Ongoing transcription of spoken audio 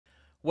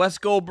Wes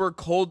Goldberg,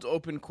 cold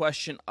open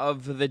question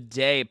of the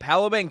day.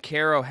 Paolo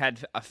Banchero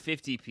had a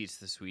 50-piece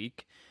this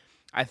week.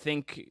 I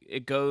think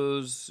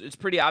it's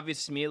pretty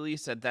obvious to me at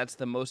least that that's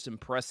the most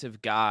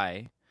impressive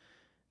guy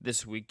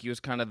this week. He was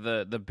kind of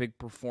the big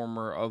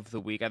performer of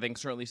the week. I think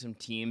certainly some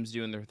teams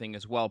doing their thing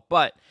as well.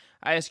 But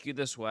I ask you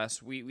this,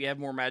 Wes. We have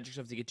more Magic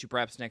stuff to get to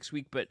perhaps next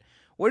week, but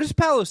what is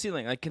Paolo's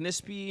ceiling? Like, can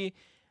this be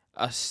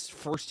a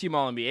first-team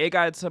All-NBA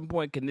guy at some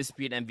point? Can this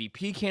be an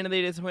MVP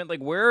candidate at some point?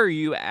 Like, where are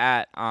you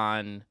at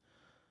on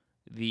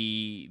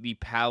the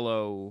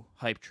Paolo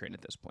hype train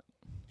at this point?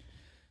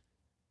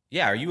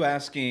 Yeah, are you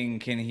asking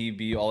can he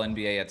be All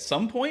NBA at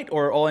some point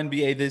or All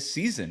NBA this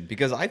season?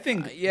 Because I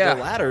think the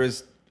latter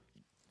is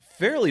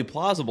fairly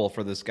plausible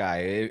for this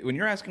guy. When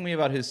you're asking me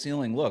about his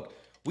ceiling, look,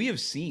 we have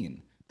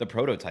seen the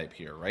prototype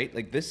here, right?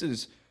 Like this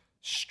is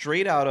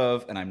straight out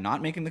of, and I'm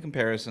not making the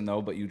comparison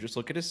though, but you just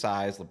look at his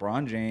size,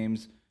 LeBron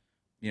James,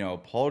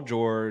 Paul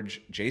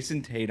George,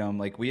 Jason Tatum.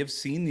 Like we have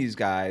seen these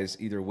guys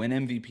either win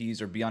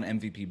MVPs or be on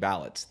MVP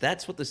ballots.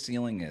 That's what the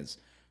ceiling is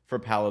for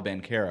Paolo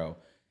Banchero.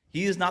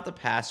 He is not the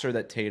passer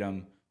that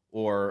Tatum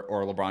or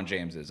LeBron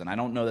James is, and I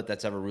don't know that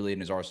that's ever really in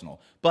his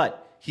arsenal.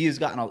 But he has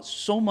gotten out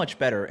so much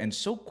better and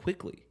so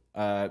quickly.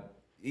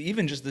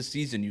 Even just this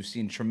season, you've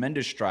seen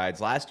tremendous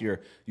strides. Last year,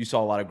 you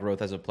saw a lot of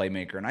growth as a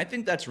playmaker, and I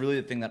think that's really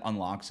the thing that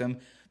unlocks him.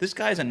 This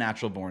guy is a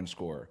natural-born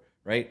scorer,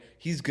 right?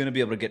 He's going to be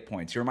able to get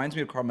points. He reminds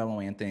me of Carmelo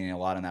Anthony a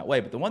lot in that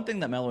way, but the one thing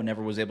that Melo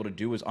never was able to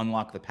do was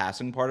unlock the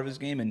passing part of his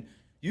game, and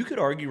you could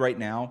argue right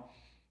now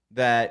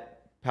that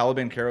Paolo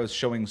Banchero is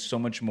showing so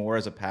much more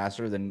as a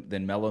passer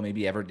than Melo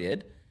maybe ever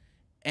did.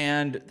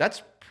 And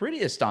that's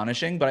pretty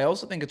astonishing, but I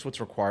also think it's what's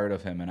required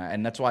of him.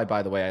 And that's why,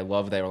 by the way, I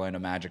love the Orlando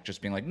Magic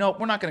just being like, no,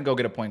 we're not going to go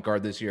get a point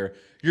guard this year.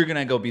 You're going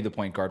to go be the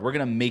point guard. We're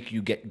going to make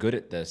you get good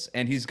at this.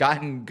 And he's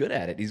gotten good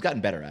at it. He's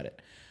gotten better at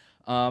it.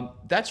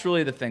 That's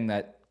really the thing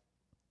that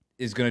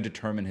is going to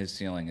determine his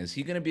ceiling. Is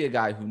he going to be a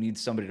guy who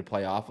needs somebody to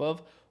play off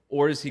of?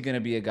 Or is he going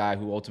to be a guy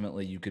who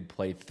ultimately you could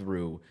play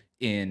through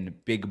in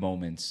big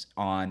moments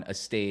on a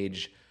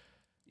stage?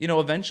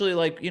 Eventually,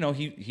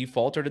 he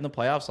faltered in the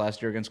playoffs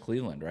last year against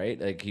Cleveland, right?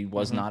 Like he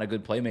was not a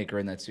good playmaker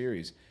in that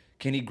series.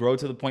 Can he grow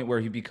to the point where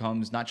he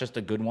becomes not just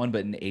a good one,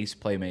 but an ace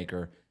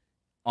playmaker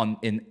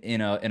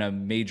in a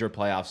major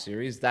playoff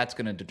series? That's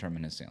going to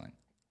determine his ceiling.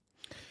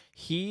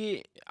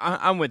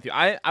 I'm with you.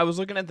 I was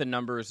looking at the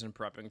numbers and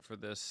prepping for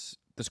this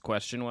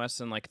question, Wes,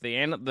 and like the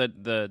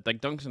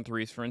dunks and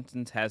threes, for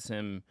instance, has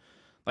him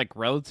like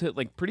relative,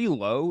 like pretty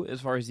low as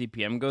far as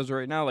EPM goes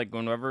right now. Like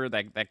whenever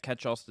that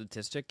catch-all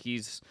statistic,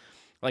 he's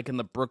like in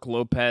the Brook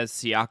Lopez,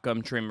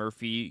 Siakam, Trey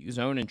Murphy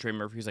zone, and Trey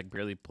Murphy's like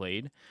barely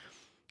played.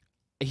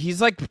 He's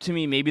like, to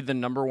me, maybe the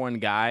number one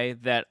guy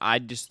that I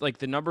just like.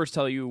 The numbers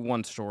tell you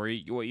one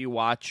story. What you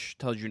watch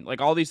tells you,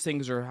 like, all these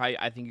things are how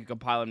I think you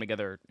compile them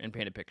together and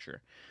paint a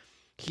picture.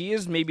 He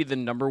is maybe the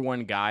number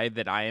one guy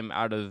that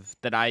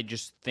I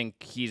just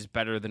think he's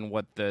better than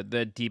what the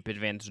deep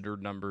advanced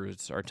nerd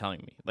numbers are telling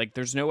me. Like,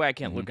 there's no way I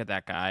can't look at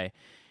that guy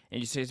and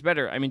you say it's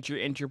better. I mean, to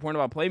your point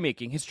about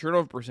playmaking, his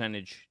turnover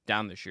percentage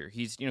down this year.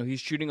 He's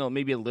shooting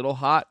maybe a little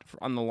hot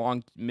on the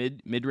long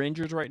mid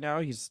rangers right now.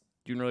 He's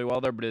doing really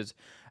well there, but his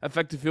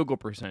effective field goal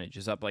percentage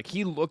is up. Like,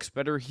 he looks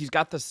better. He's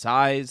got the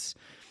size.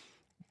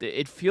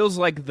 It feels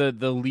like the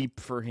leap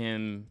for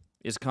him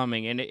is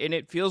coming, and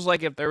it feels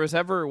like if there was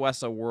ever,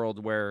 Wes, a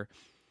world where,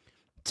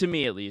 to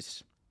me at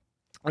least,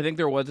 I think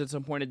there was at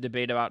some point a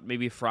debate about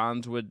maybe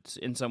Franz would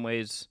in some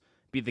ways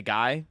be the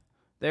guy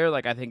there.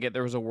 Like, I think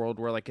there was a world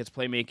where like his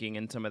playmaking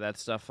and some of that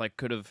stuff like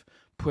could have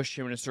pushed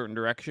him in a certain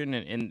direction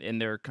in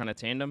their kind of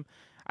tandem.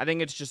 I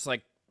think it's just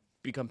like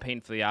become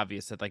painfully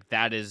obvious that like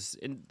that is,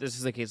 and this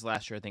is the case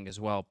last year I think as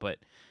well, but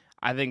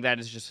I think that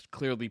is just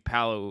clearly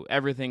Paolo.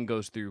 Everything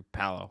goes through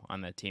Paolo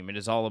on that team. It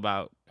is all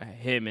about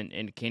him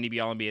and can he be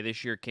All NBA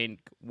this year?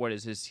 What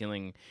is his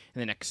ceiling in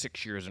the next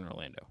 6 years in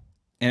Orlando?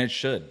 And it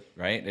should,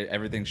 right?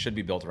 Everything should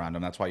be built around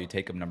him. That's why you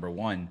take him number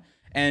one.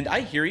 And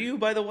I hear you,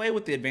 by the way,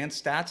 with the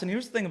advanced stats. And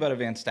here's the thing about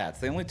advanced stats.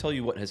 They only tell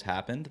you what has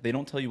happened. They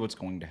don't tell you what's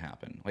going to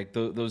happen. Like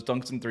those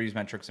dunks and threes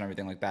metrics and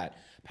everything like that.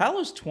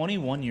 Paolo's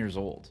 21 years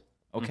old.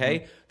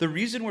 Okay? The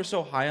reason we're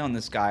so high on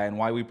this guy and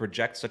why we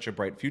project such a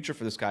bright future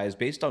for this guy is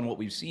based on what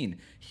we've seen.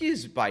 He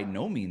is by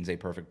no means a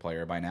perfect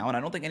player by now. And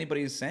I don't think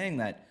anybody is saying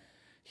that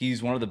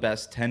he's one of the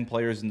best 10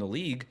 players in the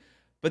league.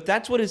 But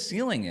that's what his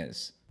ceiling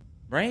is.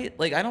 Right?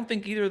 Like, I don't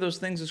think either of those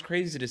things is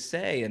crazy to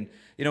say. And,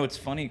 it's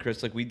funny,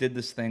 Chris, like we did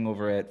this thing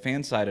over at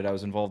Fansided. I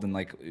was involved in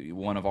like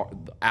one of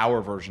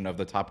our version of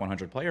the top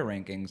 100 player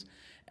rankings.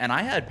 And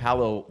I had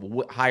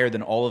Paolo higher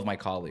than all of my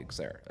colleagues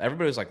there.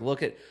 Everybody was like,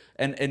 look at,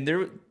 and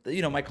there,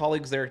 my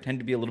colleagues there tend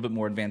to be a little bit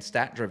more advanced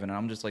stat driven. And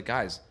I'm just like,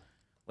 guys,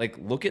 like,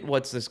 look at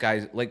what's this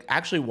guy's, like,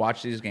 actually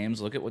watch these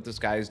games. Look at what this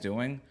guy is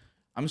doing.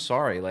 I'm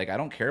sorry. Like, I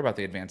don't care about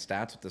the advanced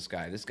stats with this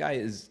guy. This guy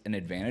is an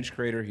advantage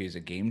creator. He's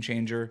a game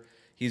changer.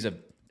 He's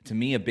to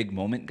me, a big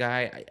moment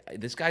guy.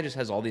 This guy just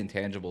has all the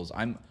intangibles.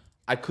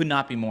 I could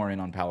not be more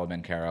in on Paolo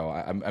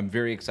Banchero. I'm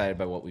very excited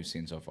by what we've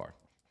seen so far.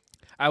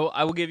 I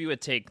will give you a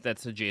take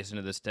that's adjacent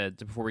to this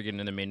before we get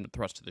into the main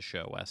thrust of the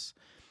show, Wes.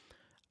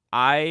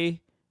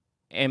 I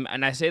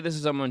and I say this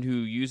as someone who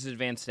uses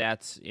advanced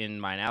stats in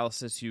my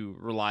analysis, who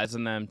relies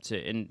on them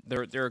and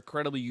they're an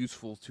incredibly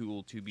useful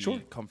tool to be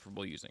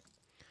comfortable using.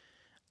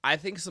 I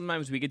think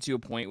sometimes we get to a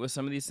point with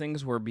some of these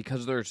things where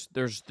because there's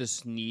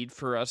this need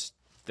for us,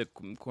 the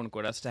quote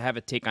unquote us, to have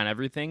a take on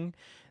everything,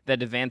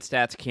 that advanced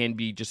stats can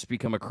just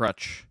become a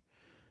crutch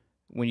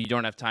when you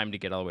don't have time to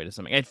get all the way to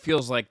something. It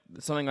feels like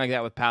something like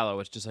that with Paolo.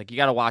 It's just like you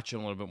got to watch him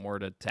a little bit more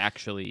to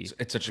actually.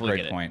 It's such a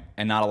great point,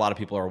 and not a lot of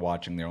people are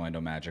watching the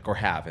Orlando Magic or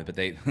have it, but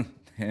they,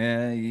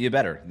 you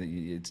better.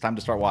 It's time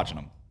to start watching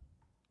them.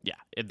 Yeah,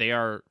 they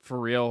are for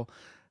real.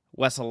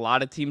 Wes, a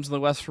lot of teams in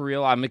the West for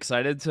real. I'm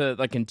excited to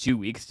in 2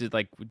 weeks to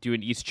do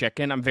an East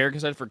check-in. I'm very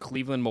excited for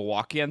Cleveland,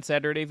 Milwaukee on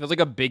Saturday. It feels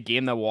like a big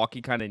game that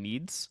Milwaukee kind of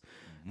needs.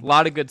 A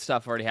lot of good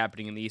stuff already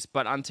happening in the East.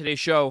 But on today's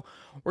show,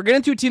 we're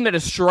getting to a team that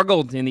has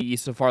struggled in the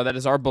East so far. That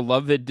is our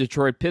beloved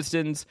Detroit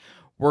Pistons.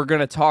 We're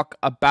going to talk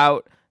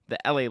about the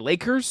LA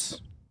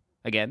Lakers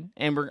again.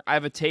 And I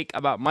have a take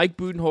about Mike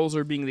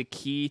Budenholzer being the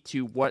key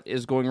to what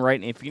is going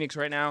right in Phoenix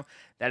right now.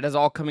 That is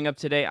all coming up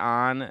today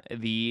on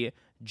the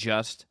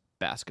Just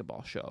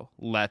Basketball Show.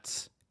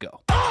 Let's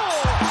go.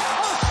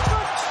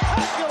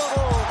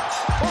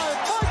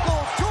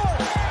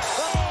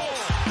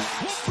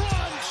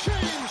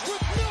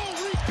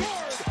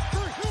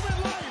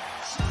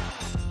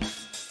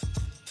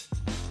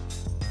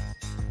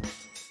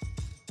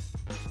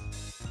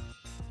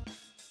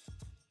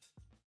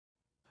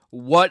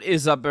 What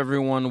is up,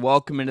 everyone?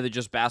 Welcome into the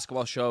Just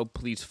Basketball Show.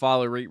 Please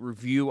follow, rate,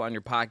 review on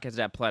your podcast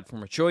app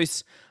platform of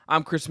choice.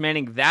 I'm Chris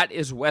Manning. That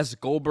is Wes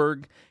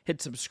Goldberg.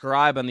 Hit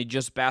subscribe on the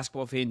Just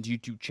Basketball Fans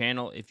YouTube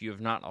channel if you have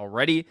not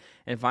already.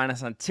 And find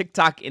us on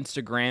TikTok,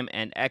 Instagram,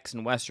 and X.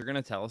 And Wes, you're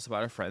going to tell us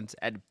about our friends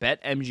at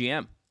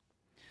BetMGM.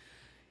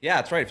 Yeah,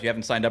 that's right. If you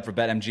haven't signed up for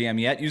BetMGM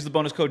yet, use the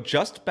bonus code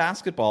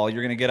JustBasketball.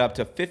 You're going to get up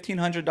to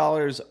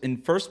 $1,500 in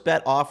first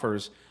bet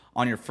offers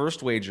on your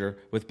first wager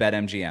with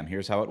BetMGM.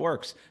 Here's how it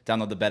works.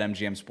 Download the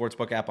BetMGM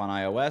Sportsbook app on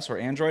iOS or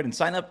Android and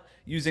sign up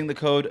using the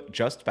code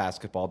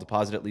JustBasketball.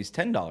 Deposit at least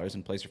 $10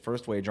 and place your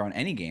first wager on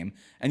any game,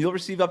 and you'll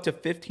receive up to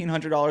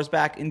 $1,500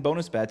 back in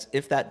bonus bets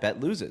if that bet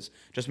loses.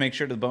 Just make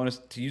sure to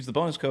use the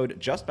bonus code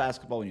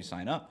JustBasketball when you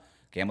sign up.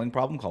 Gambling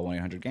problem? Call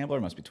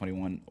 1-800-GAMBLER. Must be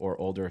 21 or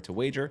older to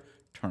wager.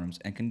 Terms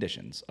and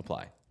conditions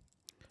apply.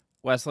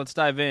 Wes, let's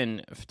dive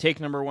in. Take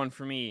number one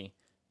for me.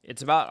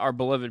 It's about our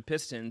beloved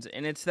Pistons,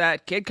 and it's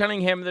that Cade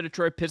Cunningham and the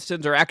Detroit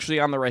Pistons are actually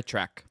on the right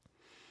track.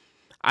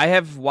 I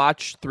have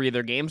watched 3 of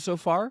their games so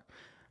far.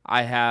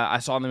 I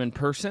saw them in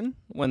person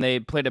when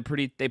they played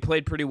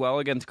pretty well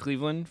against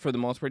Cleveland for the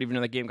most part, even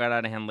though that game got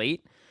out of hand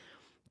late.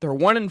 They're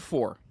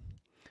 1-4,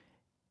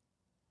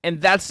 and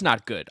that's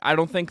not good. I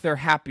don't think they're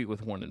happy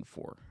with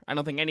 1-4. I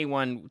don't think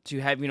anyone to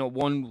have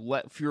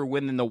one fewer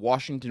win than the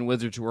Washington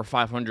Wizards, who are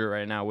 500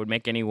 right now, would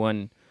make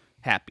anyone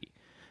happy.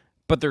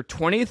 But they're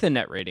 20th in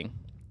net rating.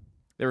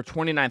 They were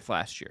 29th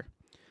last year.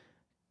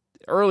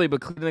 Early,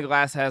 but Cleveland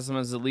Glass has them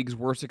as the league's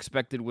worst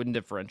expected win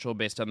differential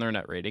based on their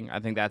net rating. I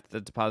think that's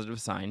a positive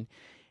sign.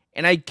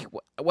 And I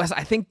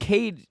think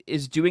Cade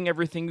is doing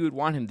everything you would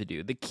want him to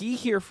do. The key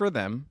here for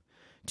them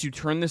to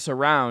turn this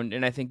around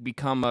and I think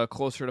become a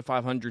closer to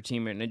 500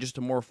 team and just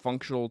a more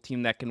functional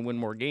team that can win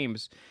more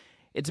games,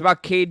 it's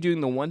about Cade doing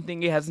the one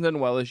thing he hasn't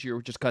done well this year,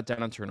 which is cut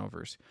down on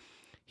turnovers.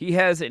 He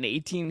has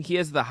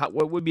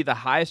what would be the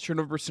highest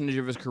turnover percentage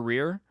of his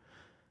career.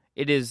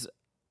 It is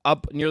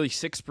up nearly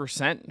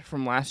 6%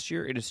 from last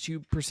year. It is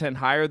 2%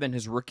 higher than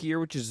his rookie year,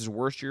 which is his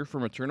worst year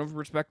from a turnover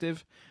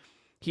perspective.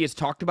 He has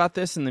talked about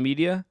this in the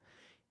media.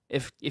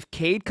 If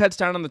Cade cuts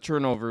down on the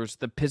turnovers,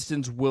 the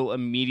Pistons will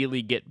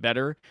immediately get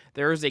better.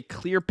 There is a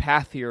clear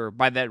path here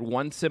by that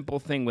one simple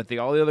thing with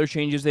all the other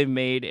changes they've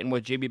made and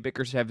what JB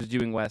Bickerstaff is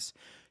doing, Wes,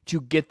 to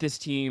get this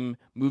team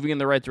moving in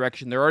the right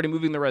direction. They're already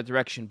moving in the right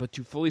direction, but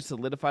to fully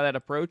solidify that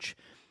approach,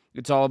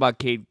 it's all about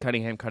Cade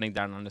Cunningham cutting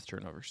down on his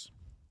turnovers.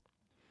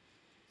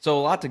 So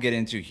a lot to get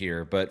into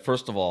here, but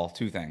first of all,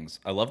 2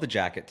 things. I love the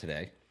jacket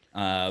today.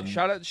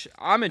 Shout out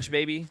Homage,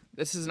 baby.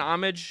 This is an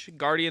Homage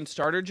Guardian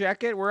starter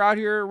jacket. We're out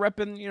here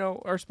repping,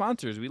 our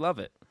sponsors. We love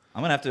it.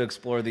 I'm gonna have to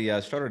explore the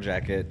starter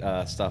jacket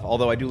stuff.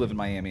 Although I do live in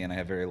Miami and I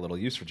have very little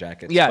use for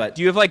jackets. Yeah. But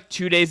do you have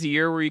 2 days a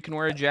year where you can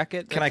wear a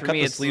jacket? Can I cut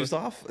the sleeves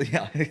off?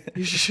 Yeah.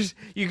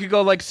 You could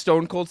go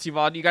Stone Cold Steve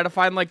Austin. You got to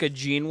find a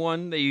jean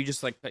one that you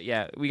just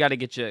yeah. We got to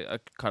get you a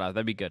cutout.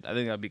 That'd be good. I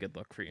think that'd be a good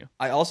look for you.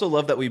 I also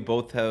love that we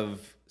both have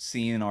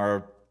seen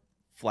our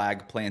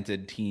flag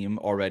planted team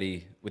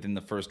already within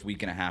the first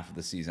week and a half of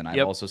the season.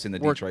 I've also seen the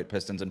Detroit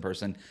Pistons in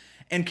person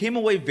and came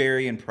away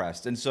very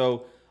impressed. And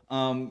so,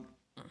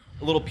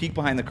 a little peek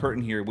behind the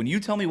curtain here. When you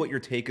tell me what your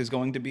take is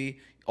going to be,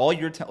 all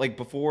you're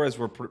before as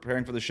we're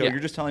preparing for the show, you're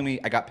just telling me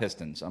I got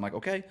Pistons. I'm like,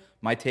 okay,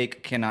 my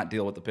take cannot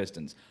deal with the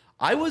Pistons.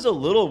 I was a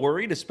little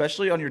worried,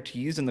 especially on your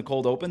tease in the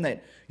cold open,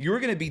 that you were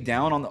going to be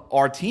down on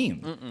our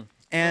team.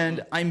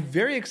 And I'm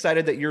very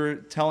excited that you're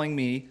telling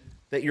me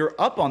that you're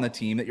up on the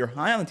team, that you're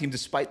high on the team,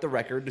 despite the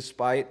record,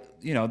 despite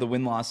the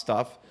win-loss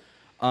stuff.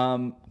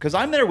 Because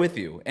I'm there with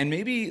you, and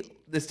maybe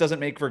this doesn't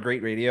make for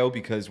great radio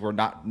because we're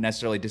not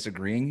necessarily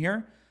disagreeing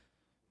here.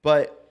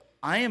 But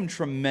I am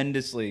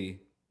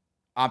tremendously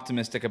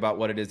optimistic about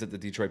what it is that the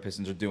Detroit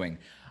Pistons are doing.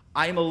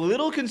 I'm a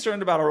little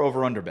concerned about our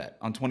over-under bet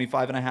on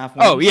 25.5 wins.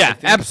 Oh, yeah,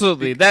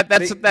 absolutely.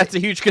 That's a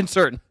huge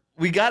concern.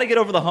 We got to get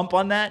over the hump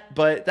on that,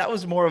 but that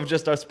was more of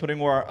just us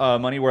putting our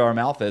money where our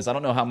mouth is. I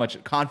don't know how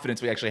much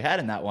confidence we actually had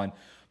in that one,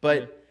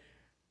 but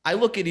I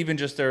look at even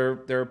just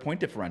their point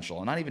differential,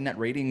 and not even net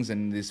ratings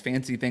and these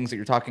fancy things that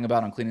you're talking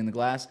about on cleaning the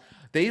glass.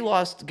 They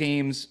lost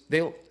games.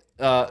 They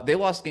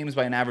lost games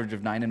by an average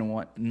of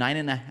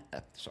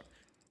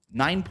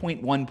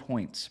 9.1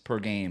 points per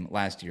game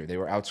last year. They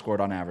were outscored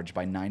on average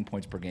by 9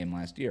 points per game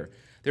last year.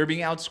 They're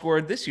being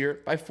outscored this year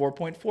by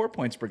 4.4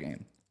 points per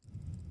game.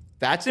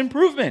 That's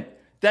improvement.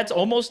 That's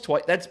almost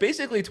twice. That's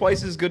basically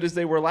twice as good as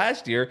they were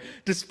last year,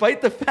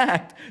 despite the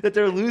fact that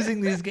they're losing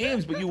these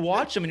games. But you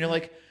watch them and you're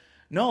like,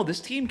 no, this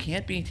team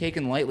can't be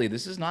taken lightly.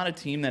 This is not a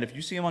team that if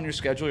you see them on your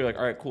schedule, you're like,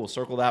 all right, cool,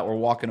 circle that. We're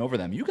walking over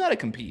them. You got to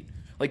compete.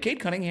 Like,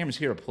 Cade Cunningham is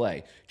here to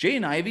play.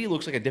 Jaden Ivey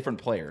looks like a different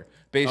player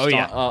based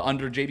on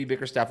under JB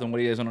Bickerstaff than what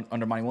he is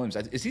under Monty Williams.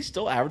 Is he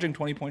still averaging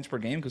 20 points per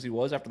game? Because he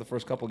was after the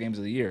first couple games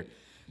of the year.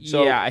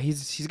 So, yeah,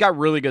 he's got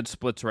really good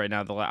splits right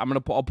now.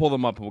 I'll pull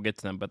them up and we'll get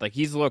to them. But like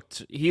he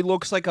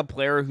looks like a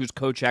player whose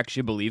coach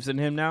actually believes in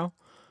him now,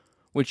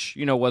 which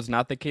was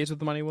not the case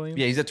with Monty Williams.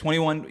 Yeah, he's at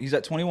 21. He's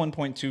at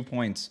 21.2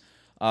 points,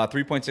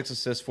 3.6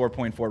 assists,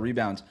 4.4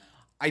 rebounds.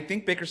 I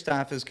think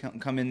Bickerstaff has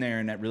come in there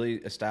and that really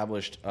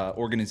established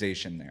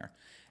organization there.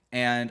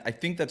 And I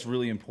think that's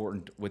really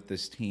important with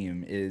this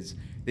team is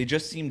they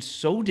just seemed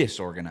so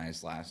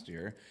disorganized last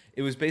year.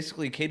 It was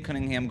basically Cade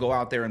Cunningham, go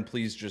out there and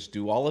please just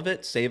do all of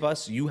it. Save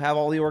us. You have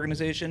all the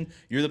organization.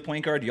 You're the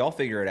point guard. Y'all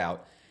figure it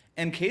out.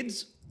 And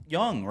Cade's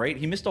young, right?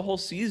 He missed a whole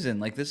season.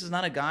 Like, this is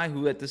not a guy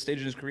who at this stage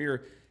in his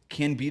career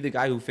can be the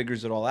guy who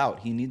figures it all out.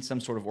 He needs some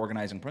sort of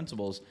organizing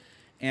principles.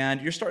 And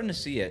you're starting to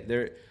see it.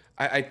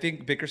 I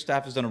think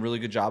Bickerstaff has done a really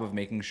good job of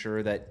making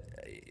sure that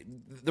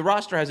the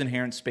roster has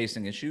inherent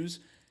spacing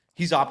issues.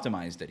 He's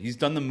optimized it. He's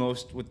done the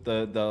most with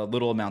the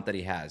little amount that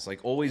he has.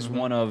 Like, always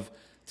one of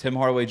Tim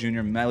Hardaway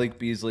Jr., Malik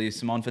Beasley,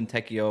 Simone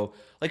Fontecchio,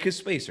 like his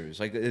spacers,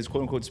 like his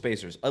quote-unquote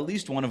spacers. At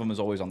least one of them is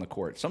always on the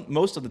court.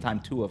 Most of the time,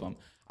 two of them.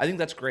 I think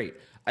that's great.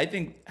 I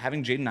think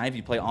having Jaden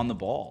Ivey play on the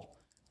ball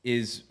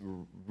is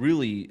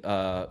really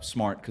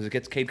smart because it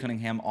gets Cade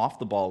Cunningham off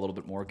the ball a little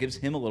bit more, gives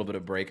him a little bit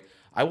of break.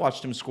 I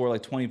watched him score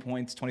like 20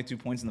 points, 22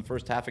 points in the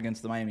first half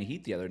against the Miami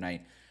Heat the other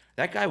night.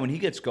 That guy, when he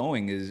gets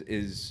going,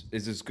 is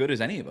as good as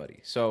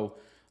anybody. So,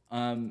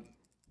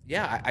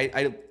 yeah,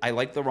 I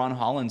like the Ron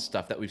Holland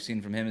stuff that we've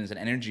seen from him as an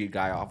energy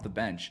guy off the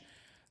bench.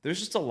 There's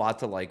just a lot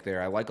to like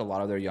there. I like a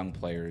lot of their young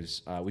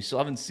players. We still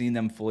haven't seen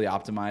them fully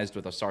optimized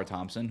with Asar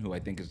Thompson, who I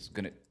think is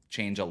going to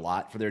change a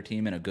lot for their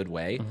team in a good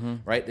way,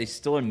 right? They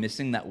still are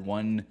missing that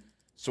one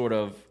sort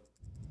of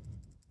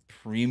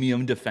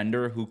premium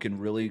defender who can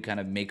really kind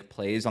of make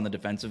plays on the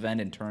defensive end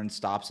and turn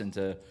stops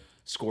into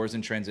scores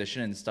in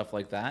transition and stuff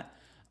like that.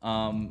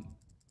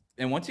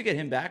 And once you get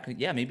him back,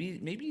 yeah,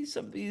 maybe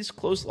some of these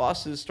close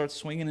losses start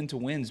swinging into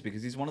wins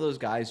because he's one of those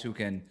guys who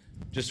can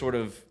just sort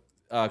of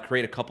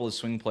create a couple of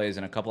swing plays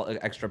and a couple of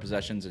extra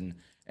possessions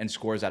and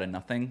scores out of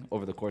nothing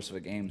over the course of a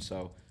game.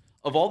 So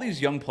of all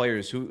these young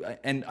players who,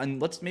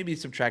 and let's maybe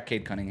subtract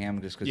Cade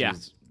Cunningham just because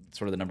he's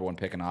sort of the number one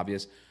pick and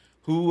obvious,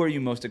 who are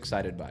you most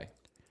excited by?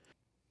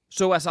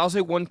 So, Wes, I'll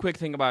say one quick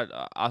thing about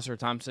Asar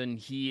Thompson.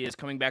 He is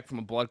coming back from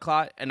a blood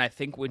clot, and I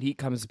think when he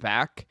comes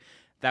back,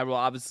 that will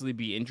obviously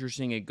be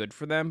interesting and good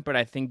for them. But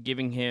I think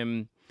giving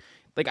him,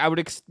 like,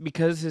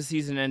 because his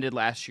season ended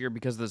last year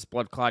because of this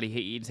blood clot,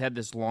 he's had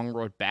this long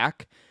road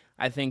back.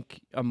 I think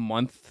a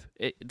month,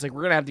 it's like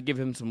we're gonna have to give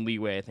him some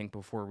leeway. I think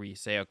before we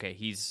say, okay,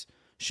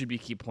 should we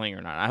keep playing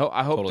or not. I hope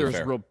totally there's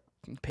fair. Real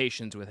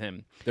patience with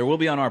him. There will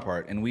be on our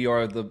part, and we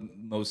are the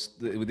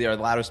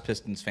loudest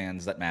Pistons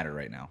fans that matter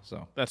right now.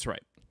 So that's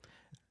right.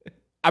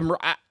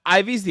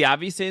 Ivey's the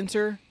obvious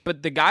answer,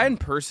 but the guy in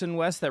person,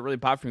 Wes, that really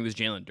popped for me was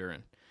Jalen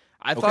Duren.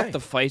 I thought the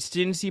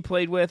feistiness he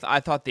played with, I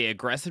thought the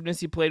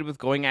aggressiveness he played with,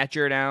 going at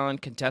Jared Allen,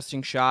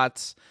 contesting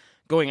shots,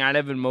 going at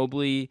Evan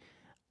Mobley.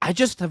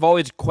 I've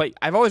always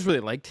really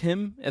liked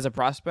him as a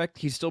prospect.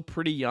 He's still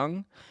pretty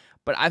young,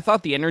 but I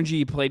thought the energy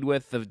he played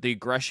with, the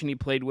aggression he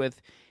played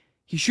with,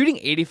 he's shooting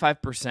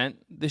 85%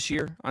 this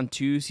year on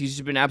twos. He's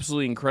just been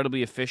absolutely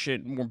incredibly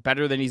efficient,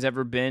 better than he's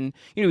ever been.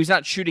 He's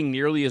not shooting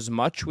nearly as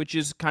much, which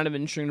is kind of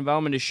an interesting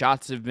development. His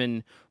shots have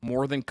been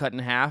more than cut in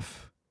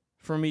half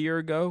from a year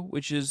ago,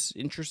 which is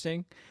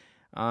interesting.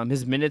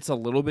 His minutes a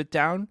little bit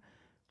down.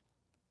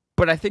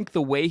 But I think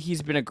the way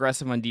he's been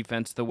aggressive on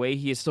defense, the way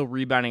he is still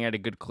rebounding at a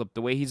good clip,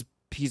 the way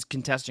he's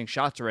contesting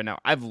shots right now,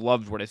 I've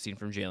loved what I've seen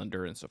from Jalen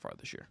Duren so far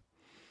this year.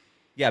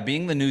 Yeah,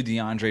 being the new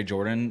DeAndre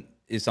Jordan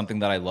is something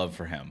that I love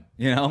for him.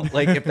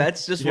 Like if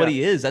that's just what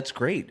he is, that's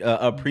great.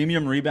 A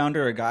premium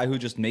rebounder, a guy who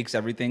just makes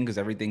everything because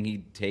everything he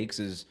takes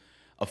is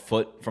a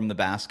foot from the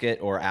basket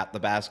or at the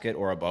basket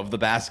or above the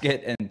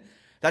basket, and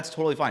that's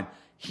totally fine.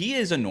 He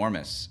is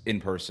enormous in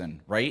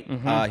person, right?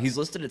 He's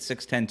listed at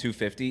 6'10",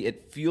 250.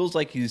 It feels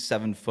like he's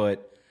 7 foot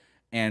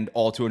and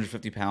all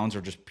 250 pounds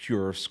are just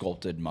pure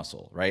sculpted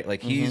muscle, right?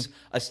 Like he's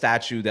a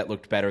statue that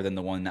looked better than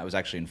the one that was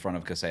actually in front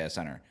of Kaseya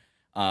Center.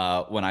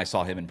 when I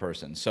saw him in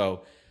person.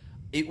 So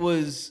it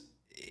was,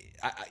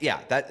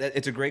 that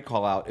it's a great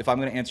call out. If I'm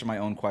going to answer my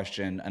own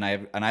question, and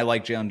I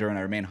like Jalen Duren,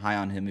 I remain high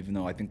on him, even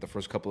though I think the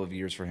first couple of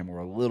years for him were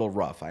a little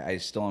rough. I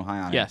still am high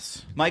on him.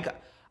 Yes, Mike.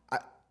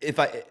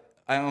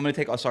 I'm going to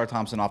take Ausar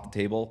Thompson off the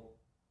table,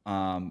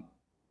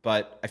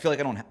 but I feel like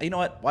I don't. You know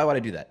what? Why would I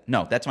do that?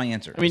 No, that's my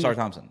answer. Ausar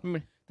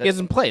Thompson. He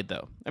hasn't played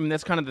though. I mean,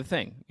 that's kind of the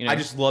thing. You know? I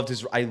just loved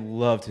his. I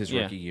loved his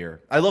rookie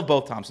year. I love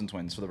both Thompson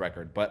twins for the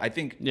record, but I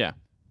think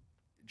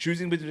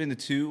choosing between the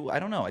two, I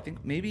don't know. I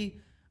think maybe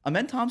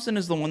Amen Thompson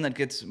is the one that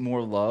gets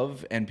more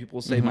love, and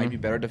people say might be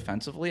better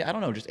defensively. I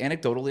don't know. Just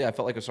anecdotally, I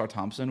felt like Ausar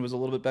Thompson was a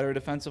little bit better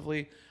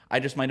defensively. I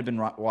just might have been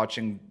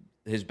watching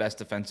his best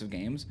defensive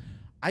games.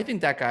 I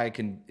think that guy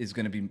is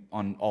going to be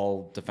on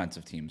all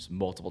defensive teams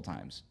multiple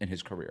times in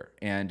his career,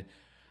 and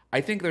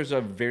I think there's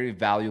a very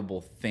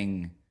valuable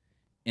thing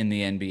in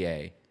the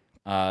NBA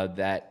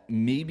that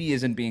maybe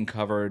isn't being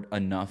covered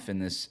enough in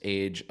this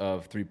age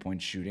of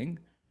three-point shooting,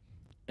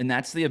 and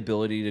that's the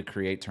ability to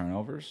create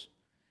turnovers.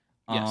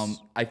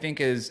 Yes. I think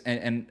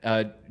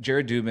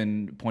Jared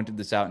Dubin pointed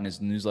this out in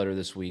his newsletter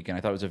this week, and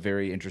I thought it was a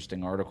very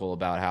interesting article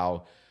about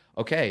how,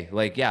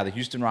 the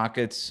Houston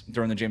Rockets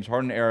during the James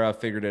Harden era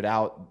figured it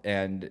out,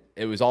 and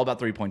it was all about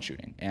three-point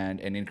shooting and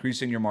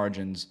increasing your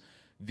margins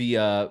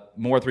via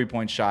more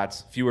three-point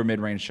shots, fewer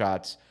mid-range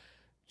shots.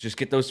 Just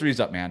get those threes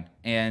up, man.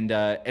 And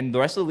the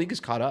rest of the league is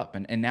caught up.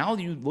 And now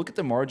you look at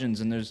the margins,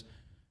 and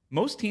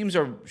most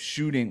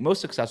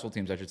successful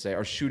teams, I should say,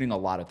 are shooting a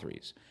lot of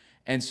threes.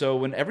 And so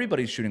when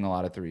everybody's shooting a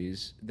lot of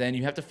threes, then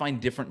you have to find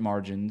different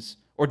margins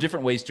or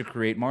different ways to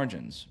create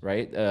margins,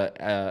 right?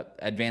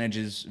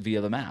 Advantages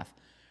via the math.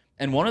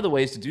 And one of the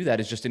ways to do that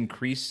is just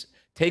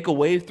take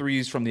away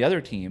threes from the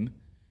other team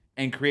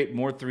and create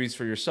more threes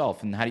for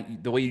yourself. And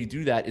the way you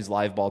do that is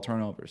live ball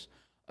turnovers.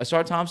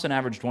 Ausar Thompson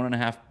averaged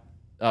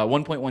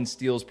 1.1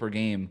 steals per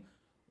game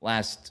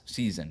last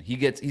season.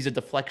 He's a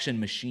deflection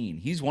machine.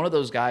 He's one of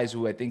those guys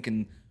who I think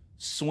can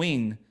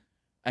swing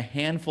a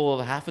handful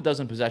of half a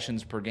dozen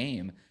possessions per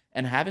game.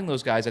 And having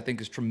those guys, I think,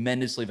 is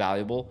tremendously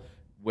valuable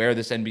where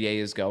this NBA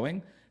is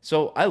going.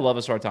 So I love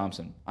Ausar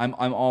Thompson. I'm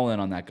all in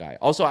on that guy.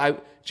 Also,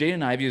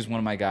 Jaden Ivey is one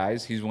of my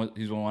guys. He's one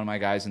of my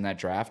guys in that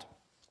draft.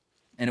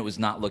 And it was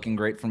not looking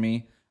great for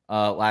me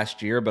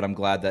last year, but I'm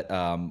glad that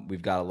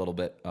we've got a little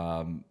bit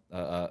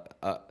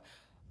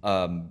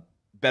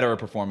better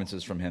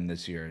performances from him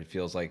this year. It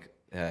feels like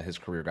his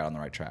career got on the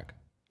right track.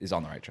 Is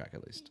on the right track,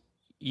 at least.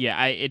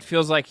 Yeah, it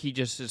feels like he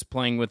just is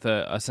playing with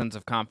a sense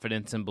of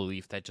confidence and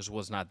belief that just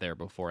was not there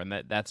before, and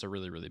that's a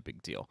really, really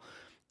big deal.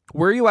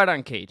 Where are you at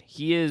on Cade?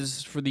 He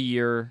is, for the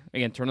year,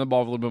 again, turning the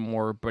ball a little bit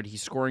more, but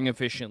he's scoring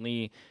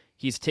efficiently.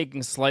 He's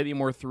taking slightly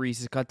more threes.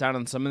 He's cut down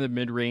on some of the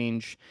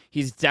mid-range.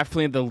 He's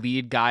definitely the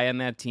lead guy on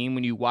that team.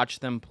 When you watch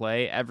them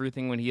play,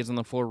 everything when he is on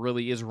the floor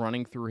really is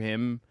running through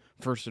him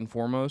first and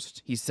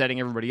foremost. He's setting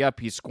everybody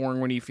up. He's scoring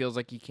when he feels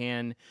like he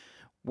can.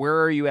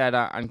 Where are you at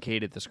on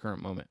Cade at this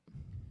current moment?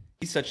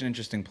 He's such an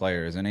interesting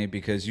player, isn't he?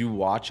 Because you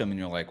watch him and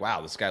you're like,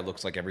 wow, this guy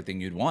looks like everything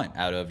you'd want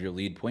out of your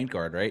lead point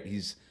guard, right?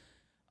 He's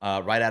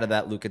right out of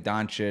that Luka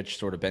Doncic,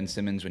 sort of Ben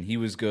Simmons when he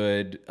was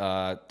good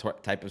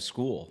type of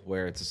school,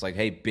 where it's just like,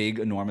 hey, big,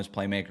 enormous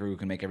playmaker who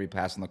can make every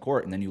pass on the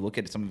court. And then you look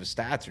at some of his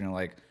stats and you're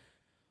like,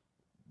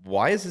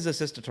 why is his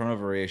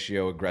assist-to-turnover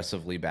ratio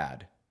aggressively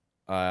bad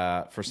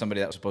for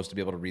somebody that was supposed to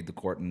be able to read the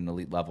court at an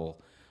elite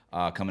level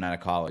coming out of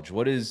college?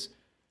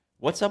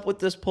 What's up with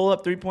this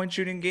pull-up three-point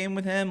shooting game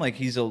with him? Like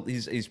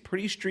he's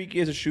pretty streaky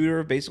as a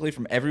shooter, basically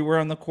from everywhere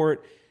on the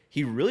court.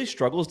 He really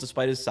struggles,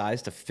 despite his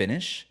size, to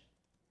finish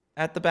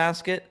at the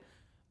basket.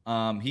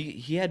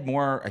 He had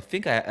more. I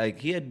think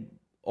he had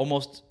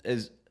almost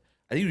as.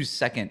 I think he was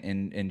second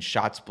in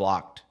shots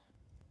blocked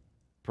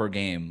per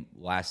game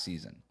last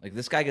season. Like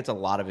this guy gets a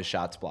lot of his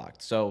shots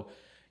blocked. So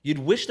you'd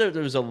wish that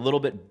there was a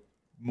little bit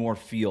more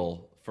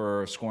feel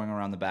for scoring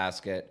around the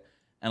basket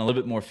and a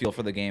little bit more feel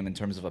for the game in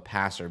terms of a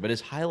passer. But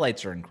his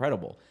highlights are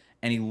incredible,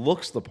 and he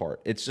looks the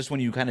part. It's just when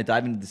you kind of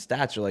dive into the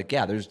stats, you're like,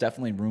 yeah, there's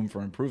definitely room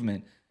for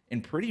improvement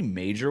in pretty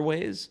major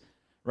ways,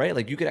 right?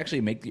 Like you could actually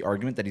make the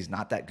argument that he's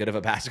not that good of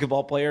a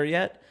basketball player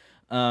yet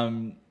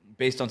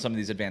based on some of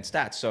these advanced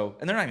stats. So,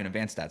 and they're not even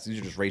advanced stats. These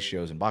are just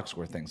ratios and box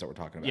score things that we're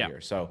talking about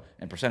here. So,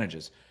 and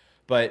percentages.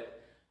 But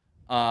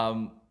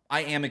I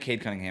am a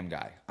Cade Cunningham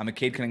guy. I'm a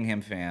Cade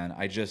Cunningham fan.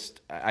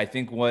 I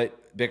think what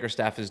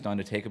Bickerstaff has done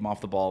to take him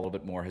off the ball a little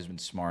bit more has been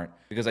smart,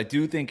 because I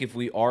do think if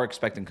we are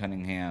expecting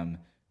Cunningham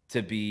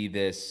to be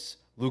this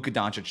Luka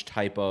Doncic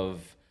type of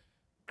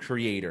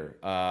creator,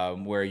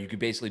 where you could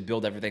basically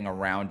build everything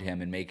around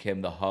him and make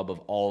him the hub of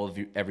all of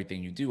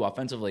everything you do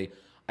offensively,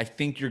 I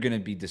think you're going to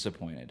be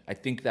disappointed. I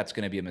think that's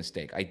going to be a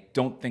mistake. I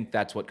don't think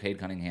that's what Cade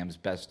Cunningham's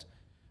best.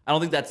 I don't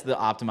think that's the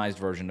optimized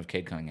version of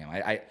Cade Cunningham.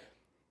 I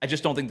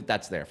just don't think that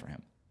that's there for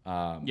him.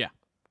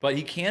 But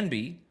he can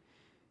be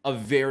a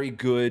very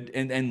good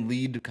and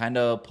lead kind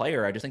of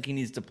player. I just think he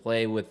needs to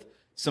play with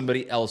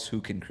somebody else who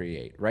can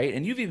create, right?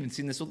 And you've even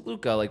seen this with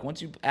Luka. Like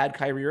once you add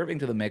Kyrie Irving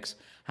to the mix,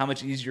 how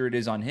much easier it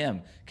is on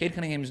him. Cade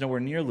Cunningham is nowhere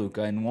near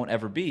Luka and won't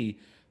ever be.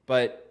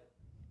 But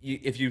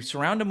if you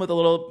surround him with a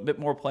little bit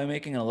more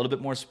playmaking and a little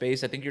bit more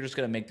space, I think you're just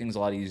going to make things a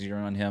lot easier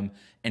on him.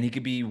 And he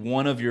could be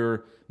one of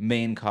your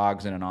main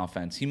cogs in an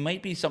offense. He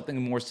might be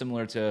something more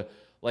similar to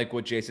like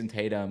what Jason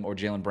Tatum or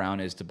Jaylen Brown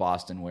is to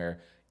Boston,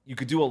 where you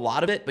could do a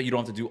lot of it, but you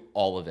don't have to do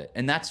all of it.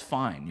 And that's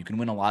fine. You can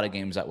win a lot of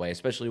games that way,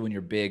 especially when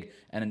you're big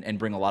and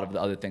bring a lot of the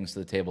other things to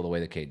the table the way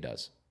that Cade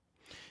does.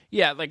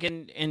 Yeah, like,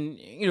 and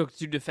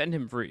to defend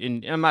him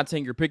and I'm not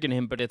saying you're picking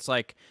him, but it's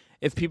like,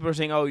 if people are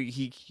saying, oh,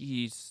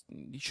 he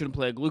shouldn't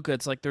play like Luka,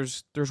 it's like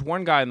there's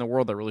one guy in the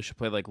world that really should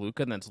play like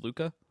Luka, and that's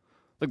Luka.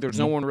 Like, there's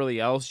no one really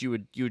else you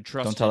would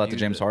trust. Don't tell that to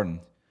James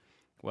Harden.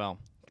 Well,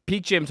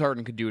 peak James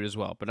Harden could do it as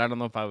well, but I don't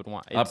know if I would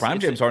want. Prime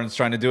James Harden's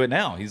trying to do it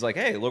now. He's like,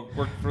 hey, look,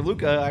 work for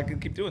Luka. I can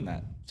keep doing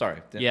that.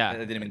 Sorry. I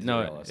didn't mean to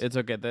no, it's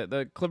okay.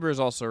 The Clippers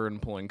also are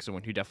employing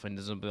someone who definitely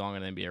doesn't belong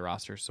on the NBA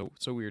roster. So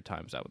weird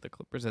times out with the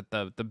Clippers at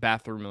the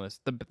bathroom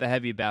list, the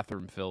heavy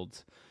bathroom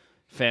filled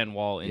fan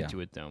wall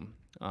Intuit Dome.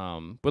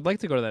 Would like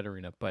to go to that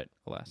arena, but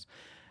alas.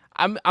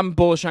 I'm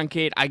bullish on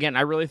Cade. Again,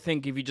 I really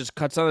think if he just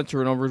cuts on the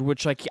turnovers,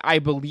 which like I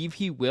believe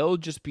he will,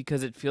 just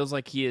because it feels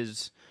like he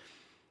is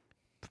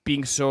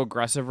being so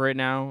aggressive right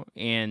now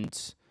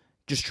and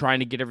just trying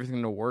to get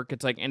everything to work.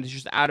 It's like, and it's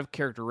just out of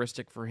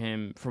characteristic for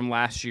him from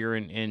last year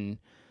and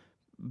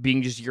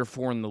being just year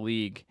 4 in the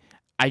league.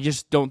 I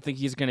just don't think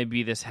he's going to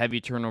be this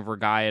heavy turnover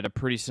guy at a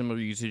pretty similar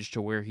usage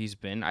to where he's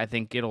been. I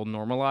think it'll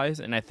normalize,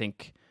 and I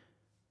think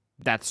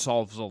that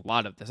solves a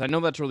lot of this. I know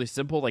that's really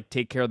simple, like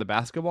take care of the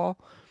basketball,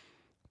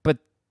 but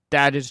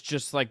that is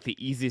just like the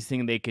easiest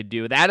thing they could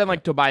do. That and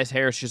like Tobias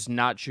Harris just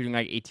not shooting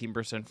like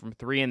 18% from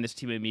 3, and this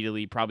team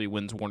immediately probably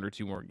wins 1 or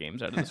 2 more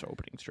games out of this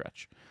opening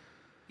stretch.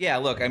 Yeah,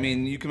 look, I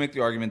mean, you can make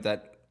the argument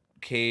that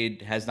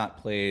Cade has not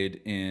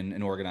played in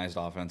an organized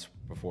offense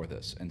before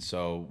this. And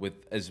so with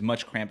as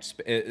much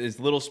as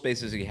little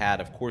space as he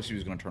had, of course he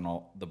was going to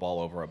turn the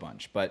ball over a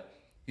bunch. But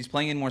he's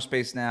playing in more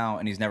space now,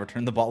 and he's never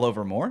turned the ball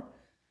over more,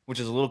 which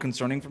is a little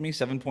concerning for me.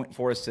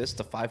 7.4 assists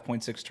to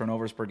 5.6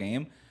 turnovers per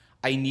game.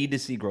 I need to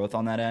see growth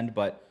on that end,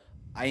 but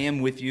I am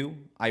with you.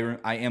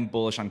 I am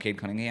bullish on Cade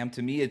Cunningham.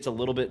 To me, it's a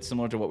little bit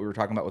similar to what we were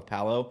talking about with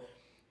Paolo.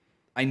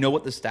 I know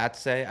what the stats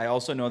say. I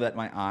also know that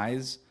my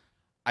eyes,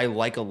 I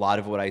like a lot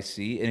of what I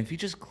see. And if he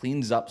just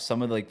cleans up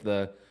some of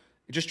it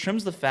just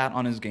trims the fat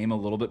on his game a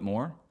little bit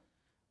more,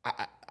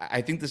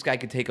 I think this guy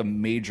could take a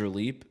major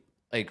leap,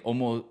 like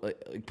almost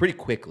like pretty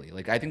quickly.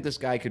 Like I think this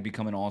guy could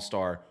become an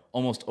all-star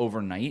almost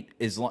overnight.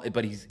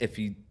 But if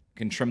he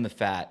can trim the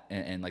fat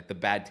and like the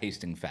bad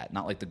tasting fat,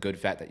 not like the good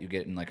fat that you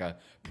get in like a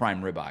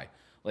prime ribeye.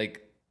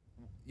 Like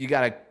you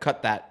got to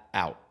cut that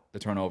out. The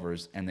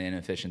turnovers and the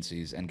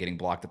inefficiencies and getting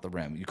blocked at the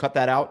rim. You cut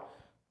that out,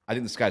 I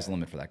think the sky's the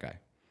limit for that guy.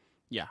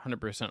 Yeah,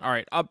 100%. All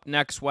right, up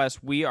next,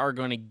 Wes, we are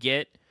going to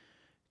get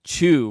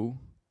to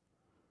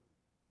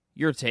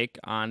your take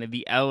on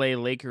the LA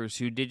Lakers,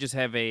 who did just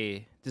have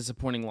a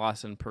disappointing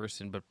loss in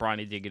person, but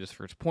Bronny did get his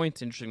first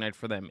points. Interesting night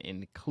for them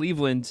in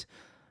Cleveland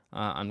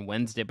on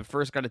Wednesday. But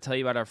first, got to tell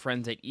you about our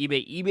friends at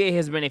eBay. eBay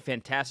has been a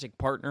fantastic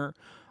partner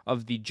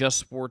of the Just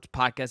Sports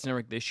podcast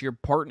network this year,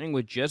 partnering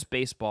with Just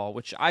Baseball,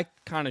 which I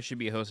kind of should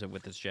be hosted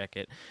with this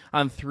jacket,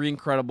 on 3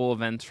 incredible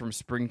events from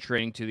spring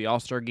training to the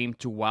All-Star Game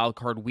to Wild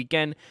Card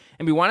Weekend.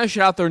 And we want to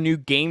shout out their new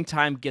Game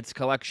Time Gets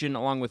collection,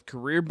 along with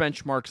career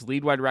benchmarks,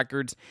 league-wide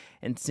records,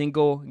 and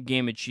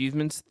single-game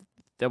achievements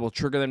that will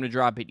trigger them to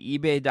drop at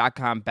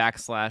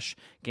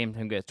ebay.com/Game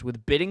Time Gets.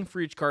 With bidding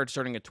for each card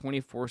starting at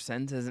 24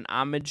 cents as an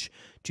homage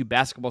to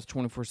basketball's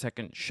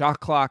 24-second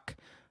shot clock.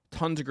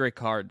 Tons of great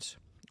cards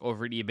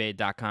over at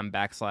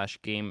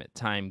ebay.com/Game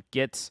Time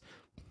Gets.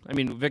 I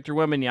mean, Victor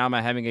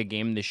Wembanyama having a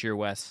game this year,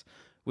 Wes,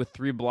 with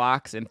 3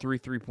 blocks and 3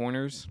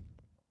 3-pointers,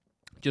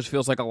 just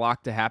feels like a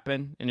lock to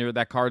happen. And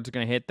that card's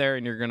going to hit there,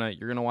 and you're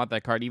gonna want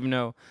that card. Even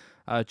though,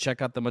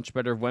 check out the much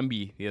better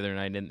Wemby the other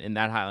night in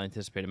that highly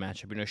anticipated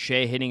matchup. You know,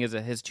 Shea hitting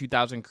his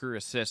 2,000 career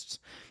assists.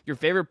 Your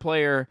favorite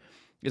player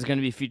is going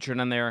to be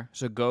featured on there.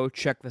 So go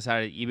check this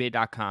out at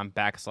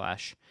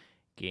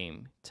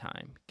ebay.com/Game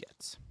Time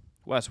Gets.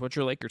 Wes, what's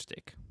your Lakers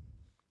take?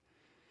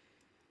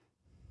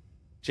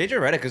 JJ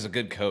Redick is a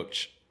good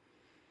coach.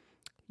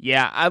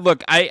 Yeah,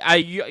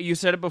 you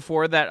said it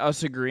before that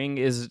us agreeing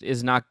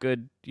is not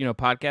good,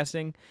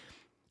 podcasting.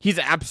 He's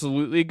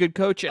absolutely a good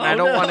coach, and I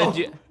don't want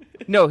to do.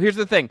 No, here's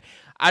the thing.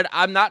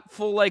 I'm not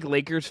full like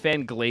Lakers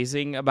fan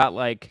glazing about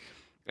like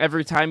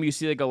every time you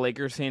see like a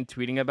Lakers fan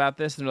tweeting about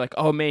this, and they're like,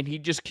 "Oh man, he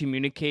just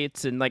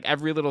communicates," and like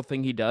every little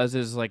thing he does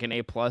is like an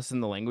A+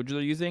 in the language they're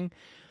using.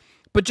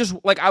 But just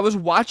like I was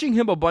watching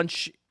him a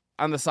bunch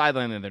on the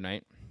sideline the other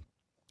night.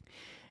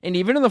 And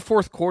even in the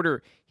fourth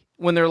quarter,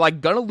 when they're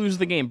like gonna lose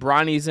the game,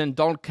 Bronny's in,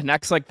 Dalton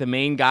connects like the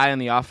main guy on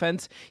the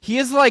offense. He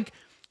is like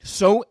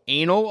so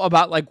anal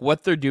about like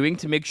what they're doing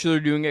to make sure they're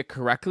doing it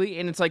correctly.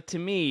 And it's like, to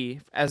me,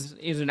 as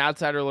an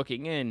outsider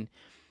looking in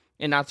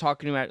and not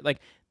talking about like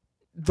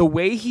the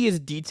way he is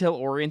detail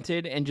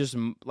oriented and just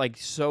like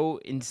so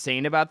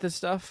insane about this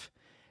stuff.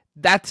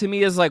 That to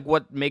me is like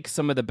what makes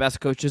some of the best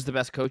coaches the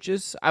best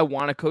coaches. I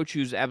want a coach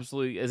who's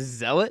absolutely a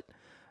zealot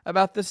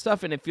about this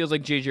stuff, and it feels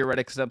like JJ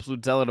Redick's an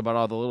absolute zealot about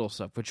all the little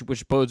stuff,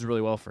 which bodes really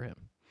well for him.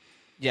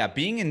 Yeah,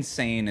 being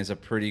insane is a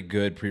pretty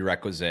good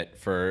prerequisite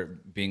for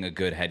being a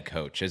good head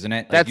coach, isn't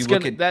it? Like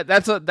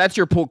that's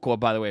your pull quote,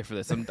 by the way, for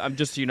this. I'm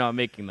just I'm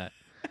making that.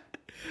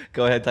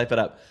 Go ahead, type it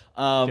up.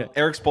 Okay.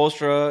 Eric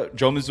Spoelstra,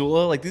 Joe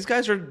Mazzulla, like these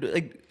guys are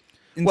like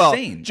insane.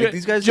 Well,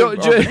 these guys are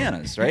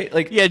bananas, right?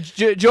 Like, yeah,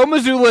 Joe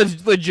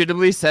Mazzulla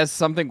legitimately says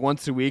something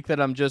once a week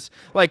that I'm just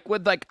like,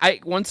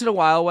 once in a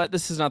while.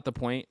 This is not the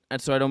point, and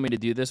so I don't mean to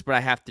do this, but I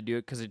have to do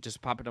it because it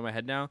just popped into my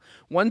head now.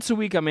 Once a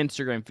week on my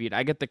Instagram feed,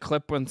 I get the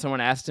clip when someone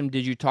asked him,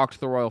 "Did you talk to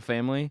the royal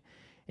family?"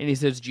 And he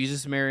says,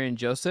 "Jesus, Mary, and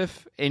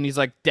Joseph," and he's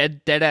like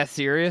dead ass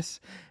serious.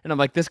 And I'm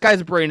like, this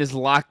guy's brain is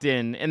locked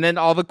in. And then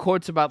all the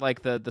quotes about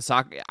like the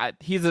soccer,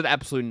 he's an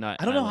absolute nut.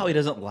 I don't know how he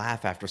doesn't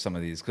laugh after some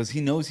of these because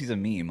he knows he's a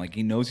meme. Like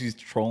he knows he's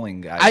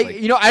trolling guys.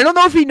 I don't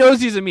know if he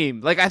knows he's a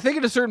meme. Like I think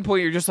at a certain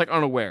point you're just like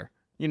unaware.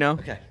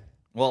 Okay.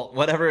 Well,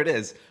 whatever it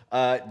is,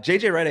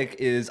 JJ Redick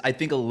is, I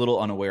think, a little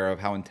unaware of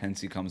how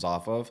intense he comes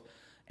off of,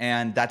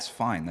 and that's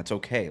fine. That's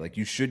okay. Like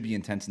you should be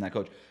intense in that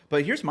coach.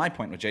 But here's my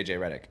point with JJ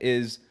Redick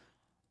is.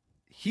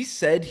 He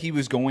said he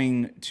was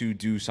going to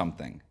do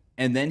something,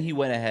 and then he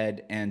went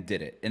ahead and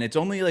did it. And it's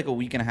only like a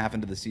week and a half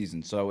into the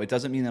season, so it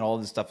doesn't mean that all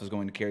this stuff is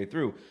going to carry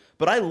through.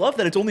 But I love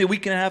that it's only a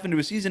week and a half into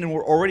a season, and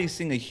we're already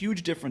seeing a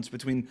huge difference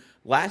between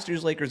last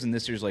year's Lakers and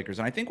this year's Lakers.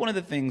 And I think one of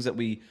the things that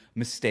we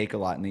mistake a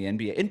lot in the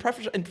NBA, in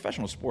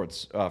professional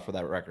sports, for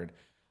that record,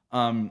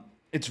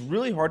 it's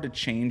really hard to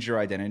change your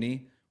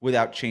identity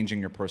without changing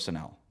your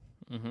personnel.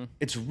 Mm-hmm.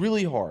 It's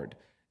really hard.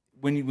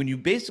 When you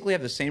basically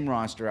have the same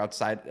roster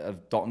outside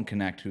of Dalton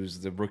Connect,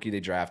 who's the rookie they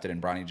drafted,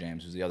 and Bronny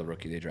James, who's the other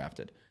rookie they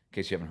drafted, in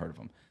case you haven't heard of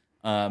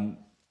him,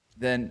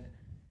 then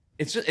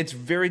it's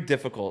very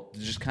difficult to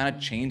just kind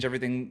of change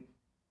everything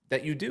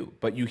that you do.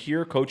 But you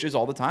hear coaches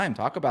all the time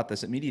talk about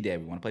this at media day.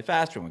 We want to play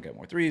faster. We want to get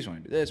more threes. We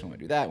want to do this. We want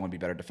to do that. We want to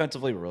be better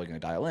defensively. We're really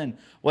going to dial in.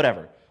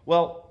 Whatever.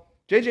 Well,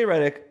 JJ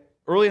Redick,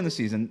 early in the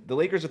season, the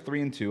Lakers are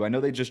 3-2. I know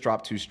they just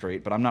dropped 2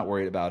 straight, but I'm not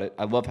worried about it.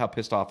 I love how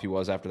pissed off he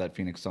was after that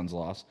Phoenix Suns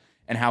loss.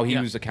 And how he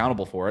was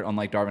accountable for it,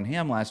 unlike Darvin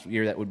Ham last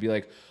year that would be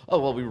like, oh,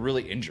 well, we were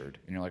really injured.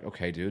 And you're like,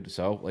 okay, dude,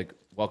 so, like,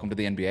 welcome to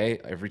the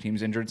NBA. Every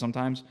team's injured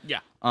sometimes. Yeah.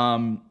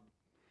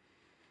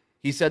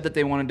 He said that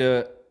they wanted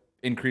to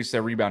increase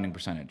their rebounding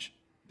percentage.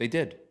 They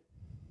did.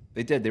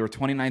 They were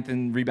 29th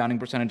in rebounding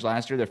percentage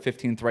last year. They're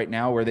 15th right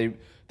now, where their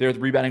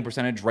rebounding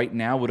percentage right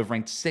now would have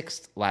ranked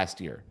 6th last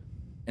year.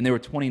 And they were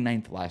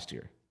 29th last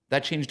year.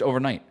 That changed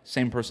overnight.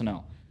 Same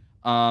personnel.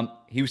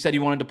 He said he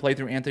wanted to play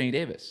through Anthony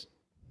Davis.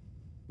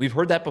 We've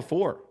heard that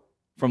before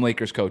from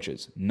Lakers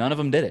coaches. None of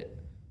them did it.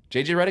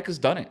 JJ Redick has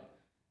done it.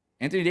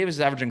 Anthony Davis is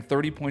averaging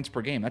 30 points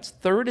per game. That's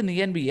 3rd in the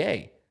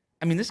NBA.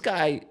 I mean, this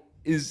guy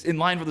is in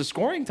line for the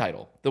scoring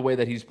title the way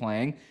that he's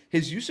playing.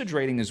 His usage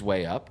rating is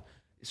way up.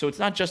 So it's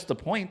not just the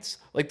points.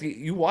 Like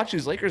you watch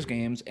these Lakers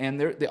games, and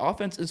the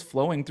offense is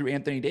flowing through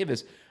Anthony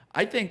Davis.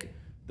 I think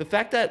the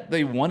fact that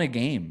they won a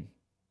game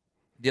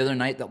the other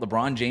night that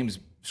LeBron James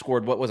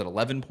scored,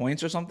 11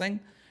 points or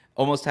something?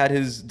 Almost had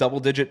his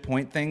double-digit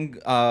point thing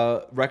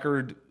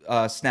record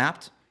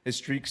snapped, his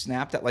streak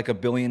snapped at like 1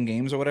 billion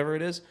games or whatever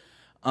it is.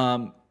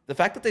 The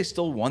fact that they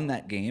still won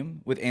that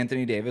game with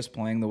Anthony Davis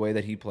playing the way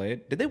that he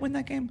played. Did they win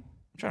that game?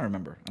 I'm trying to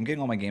remember. I'm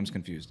getting all my games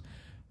confused.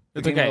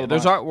 It's okay.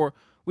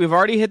 We've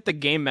already hit the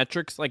game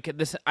metrics. Like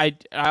this, I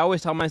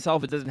always tell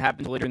myself it doesn't happen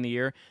until later in the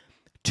year.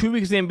 2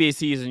 weeks in the NBA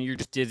season, you're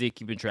just dizzy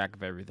keeping track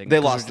of everything. They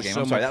lost the game.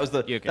 I'm sorry. That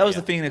was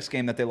the Phoenix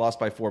game that they lost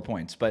by 4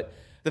 points. But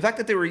the fact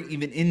that they were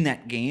even in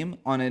that game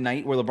on a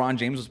night where LeBron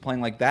James was playing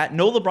like that,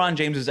 no LeBron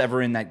James is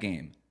ever in that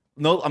game.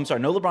 No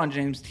LeBron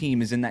James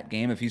team is in that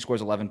game if he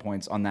scores 11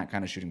 points on that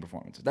kind of shooting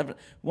performance. That's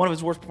one of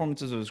his worst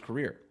performances of his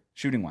career,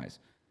 shooting-wise.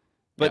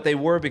 But they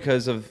were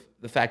because of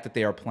the fact that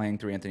they are playing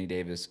through Anthony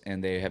Davis,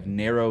 and they have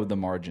narrowed the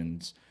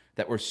margins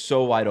that were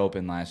so wide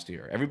open last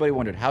year. Everybody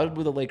wondered, how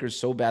were the Lakers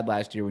so bad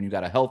last year when you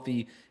got a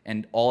healthy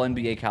and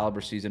all-NBA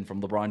caliber season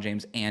from LeBron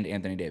James and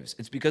Anthony Davis?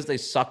 It's because they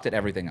sucked at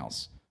everything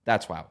else.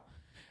 That's why.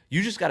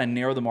 You just got to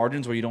narrow the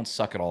margins where you don't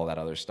suck at all of that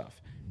other stuff.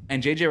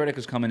 And JJ Redick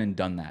has come in and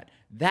done that.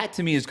 That,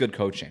 to me, is good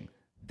coaching.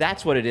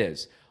 That's what it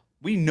is.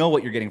 We know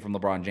what you're getting from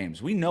LeBron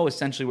James. We know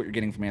essentially what you're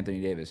getting from Anthony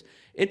Davis.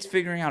 It's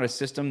figuring out a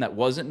system that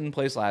wasn't in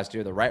place last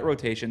year, the right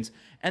rotations,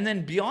 and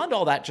then beyond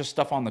all that, just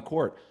stuff on the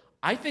court.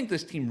 I think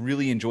this team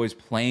really enjoys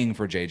playing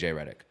for JJ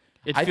Redick.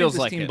 I think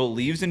this team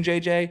believes in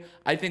JJ.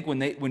 I think when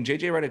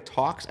JJ Redick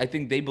talks, I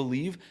think they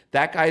believe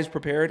that guy is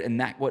prepared, and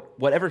that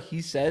whatever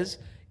he says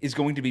is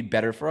going to be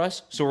better for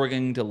us, so we're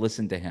going to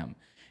listen to him.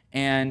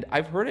 And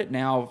I've heard it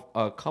now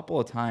a couple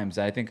of times.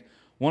 I think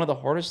one of the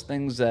hardest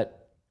things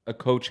that a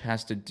coach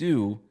has to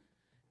do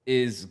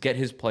is get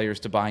his players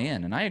to buy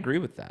in. And I agree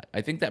with that.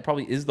 I think that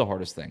probably is the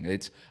hardest thing.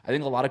 I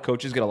think a lot of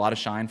coaches get a lot of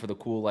shine for the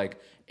cool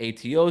like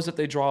ATOs that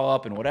they draw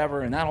up and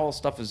whatever, and that all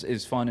stuff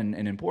is fun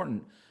and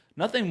important.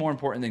 Nothing more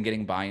important than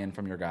getting buy-in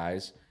from your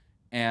guys.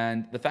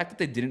 And the fact that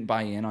they didn't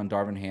buy in on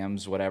Darvin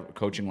Ham's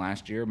coaching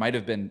last year might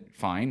have been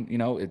fine. You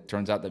know, it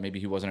turns out that maybe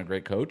he wasn't a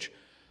great coach.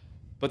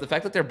 But the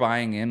fact that they're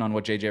buying in on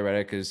what JJ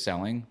Redick is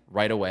selling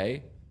right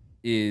away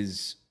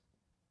is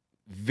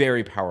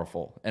very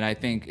powerful, and I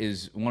think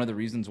is one of the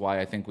reasons why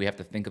I think we have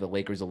to think of the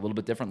Lakers a little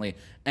bit differently.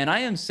 And I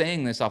am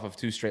saying this off of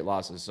 2 straight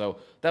losses. So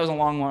that was a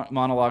long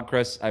monologue,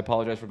 Chris. I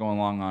apologize for going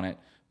long on it,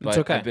 but it's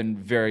okay. I've been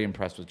very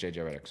impressed with JJ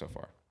Redick so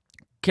far.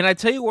 Can I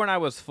tell you when I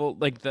was full?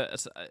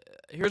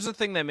 Here's the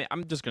thing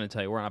I'm just going to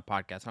tell you. We're on a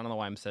podcast. I don't know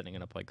why I'm setting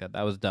it up like that.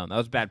 That was dumb. That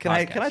was bad. Can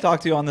I talk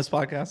to you on this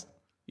podcast?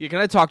 Yeah, can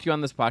I talk to you on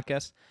this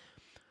podcast?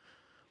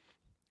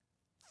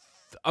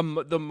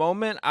 The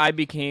moment I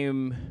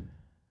became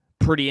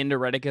pretty into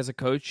Redick as a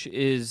coach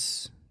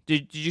is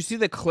did you see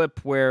the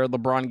clip where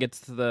LeBron gets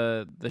to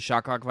the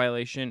shot clock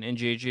violation and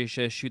JJ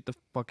says shoot the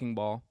fucking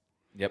ball?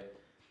 Yep.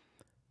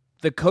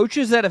 The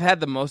coaches that have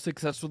had the most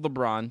success with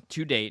LeBron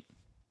to date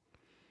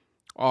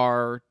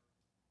are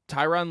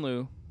Tyronn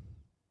Lue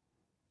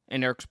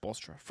and Eric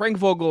Spoelstra. Frank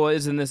Vogel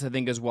is in this, I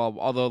think, as well,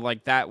 although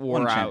like that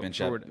wore out.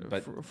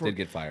 But did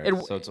get fired.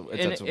 It's a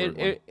weird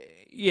one.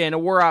 Yeah, and it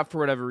wore out for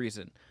whatever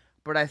reason.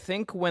 But I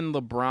think when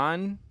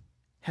LeBron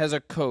has a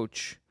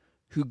coach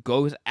who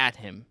goes at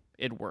him,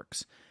 it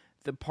works.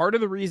 The part of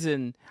the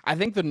reason, I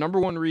think the number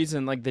one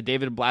reason like the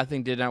David Blatt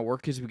thing did not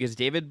work is because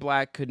David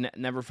Blatt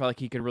never felt like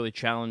he could really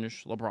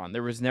challenge LeBron.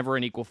 There was never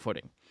an equal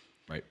footing.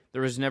 Right.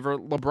 There was never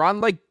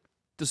LeBron, like,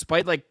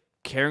 despite like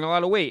carrying a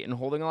lot of weight and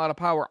holding a lot of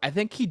power, I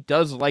think he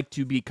does like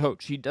to be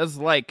coached. He does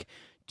like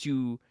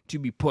to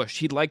be pushed.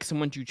 He'd like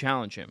someone to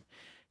challenge him.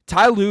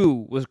 Ty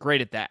Lue was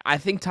great at that. I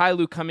think Ty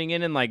Lue coming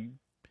in and like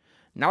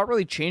not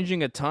really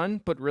changing a ton,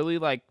 but really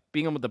like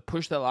being able to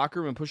push that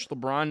locker room and push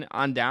LeBron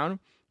on down,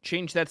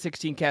 changed that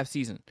 16-cap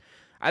season.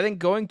 I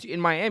think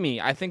in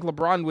Miami, I think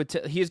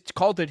LeBron he's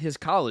called it his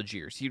college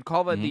years. He'd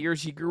call that the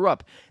years he grew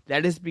up.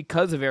 That is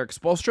because of Eric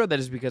Spoelstra. That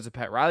is because of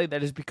Pat Riley.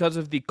 That is because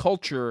of the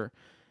culture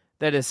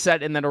that is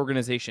set in that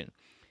organization.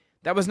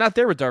 That was not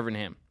there with Darvin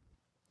Ham.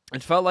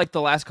 It felt like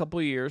the last couple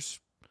of years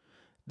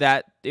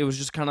that it was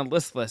just kind of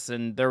listless,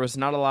 and there was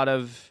not a lot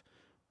of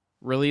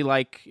really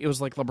like, it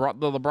was like the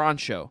LeBron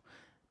show.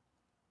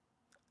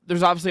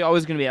 There's obviously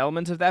always going to be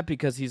elements of that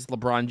because he's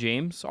LeBron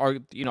James,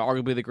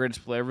 arguably the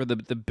greatest player ever,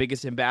 the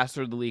biggest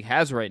ambassador the league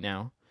has right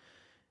now.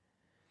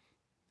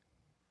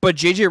 But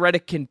JJ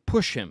Redick can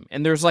push him,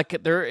 and there is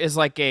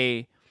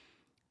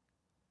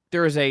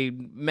a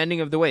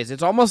mending of the ways.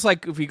 It's almost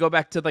like if we go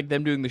back to like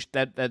them doing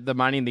the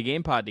Mining the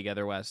Game pod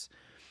together, Wes.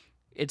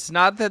 It's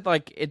not that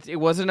like it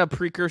wasn't a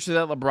precursor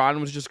that LeBron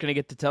was just going to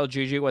get to tell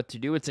JJ what to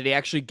do. It's that he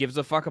actually gives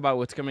a fuck about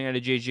what's coming out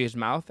of JJ's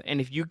mouth. And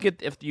if you can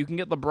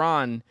get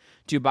LeBron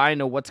to buy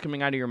into what's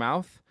coming out of your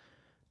mouth,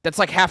 that's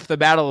like half the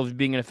battle of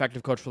being an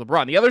effective coach for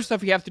LeBron. The other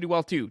stuff you have to do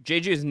well too.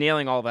 JJ is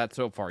nailing all that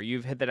so far.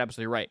 You've hit that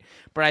absolutely right.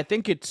 But I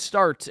think it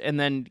starts and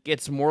then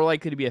gets more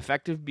likely to be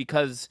effective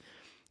because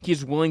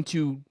he's willing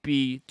to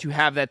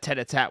have that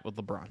tete-a-tete with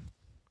LeBron.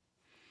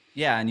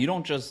 Yeah, and you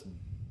don't just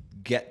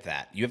get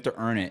that. You have to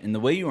earn it. And the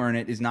way you earn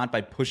it is not by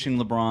pushing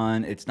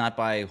LeBron. It's not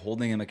by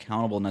holding him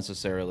accountable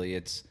necessarily.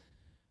 It's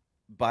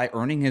by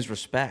earning his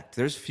respect.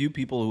 There's few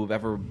people who have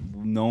ever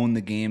known the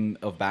game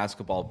of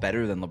basketball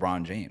better than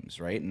LeBron James,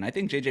 right? And I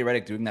think JJ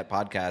Redick doing that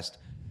podcast,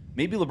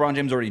 maybe LeBron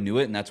James already knew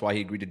it, and that's why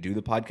he agreed to do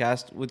the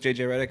podcast with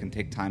JJ Redick and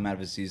take time out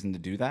of his season to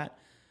do that.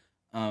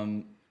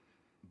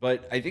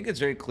 But I think it's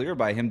very clear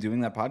by him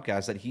doing that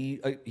podcast that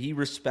he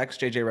respects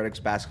JJ Redick's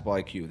basketball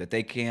IQ, that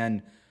they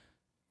can,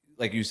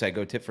 like you said,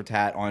 go tit for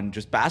tat on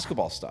just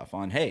basketball stuff.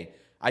 On, hey,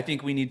 I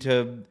think we need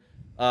to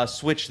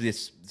switch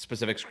this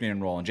specific screen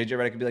and roll. And JJ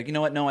Redick could be like, you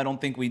know what? No, I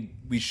don't think we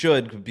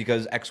should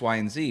because X, Y,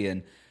 and Z.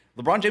 And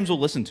LeBron James will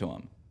listen to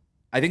him.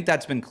 I think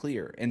that's been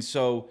clear. And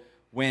so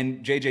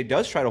when JJ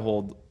does try to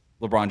hold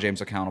LeBron James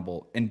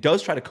accountable and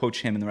does try to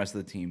coach him and the rest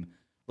of the team,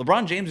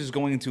 LeBron James is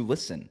going to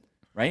listen,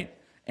 right?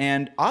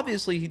 And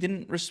obviously he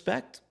didn't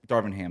respect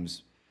Darvin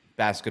Ham's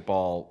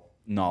basketball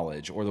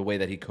knowledge or the way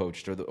that he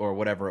coached or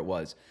whatever it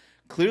was.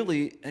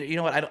 Clearly, you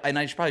know what?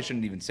 I probably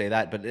shouldn't even say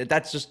that, but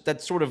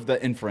that's sort of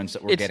the inference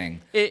that we're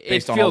getting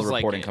based on all the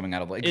reporting coming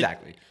out of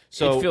exactly.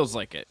 So it feels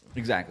like it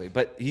exactly.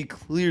 But he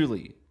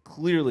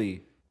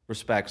clearly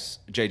respects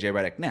JJ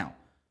Redick. Now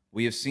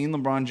we have seen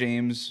LeBron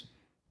James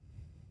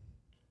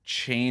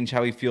change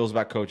how he feels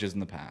about coaches in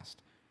the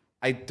past.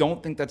 I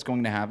don't think that's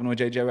going to happen with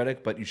JJ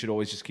Redick, but you should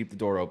always just keep the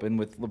door open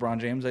with LeBron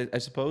James, I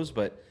suppose.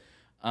 But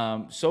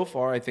so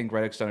far, I think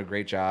Redick's done a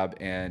great job,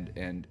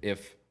 and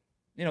if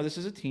this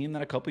is a team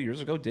that a couple years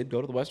ago did go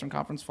to the Western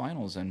Conference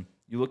Finals. And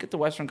you look at the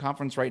Western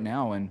Conference right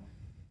now, and,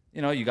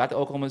 you got the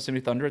Oklahoma City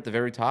Thunder at the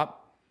very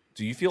top.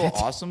 Do you feel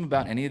awesome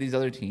about any of these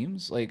other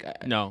teams? Like,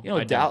 no,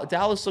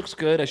 Dallas looks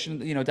good.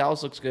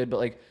 Dallas looks good.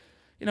 But,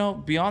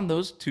 beyond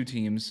those two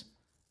teams,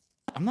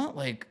 I'm not,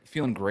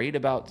 feeling great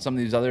about some of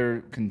these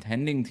other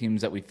contending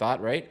teams that we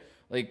thought, right?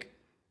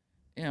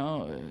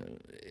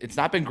 It's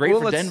not been great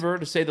for Denver,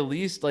 to say the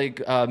least.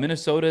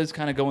 Minnesota is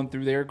kind of going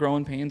through their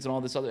growing pains and all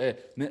this other.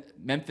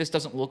 Memphis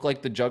doesn't look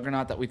like the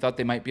juggernaut that we thought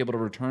they might be able to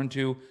return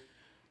to.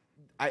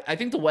 I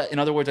think in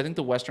other words, I think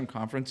the Western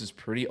Conference is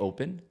pretty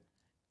open,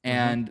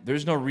 and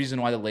there's no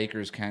reason why the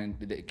Lakers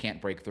can't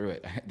break through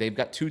it. They've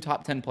got 2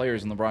 top 10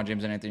 players in LeBron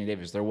James and Anthony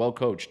Davis. They're well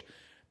coached.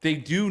 They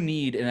do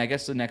need, and I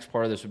guess the next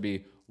part of this would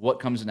be what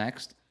comes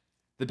next.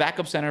 The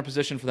backup center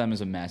position for them is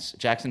a mess.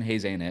 Jackson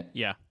Hayes ain't it.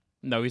 Yeah.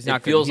 No, he's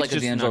not. It feels he's like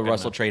a D'Angelo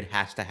Russell trade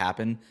has to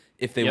happen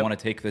if they Yep. want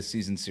to take this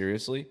season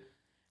seriously.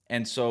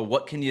 And so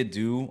what can you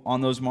do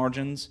on those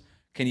margins?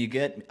 Can you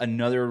get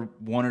another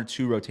 1 or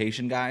 2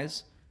 rotation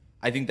guys?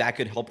 I think that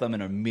could help them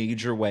in a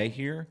major way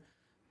here.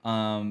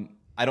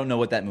 I don't know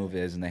what that move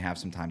is, and they have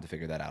some time to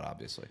figure that out,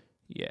 obviously.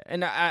 Yeah,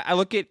 and I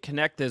look at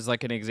Connect as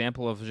like an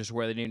example of just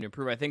where they need to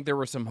improve. I think there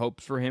were some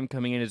hopes for him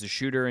coming in as a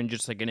shooter and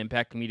just like an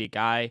impact immediate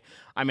guy.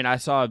 I mean, I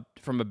saw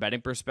from a betting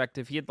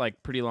perspective, he had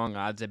like pretty long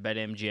odds at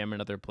BetMGM and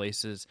other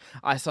places.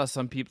 I saw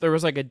some people, there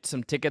was like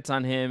some tickets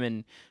on him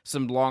and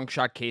some long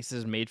shot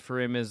cases made for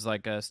him as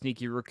like a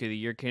sneaky rookie of the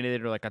year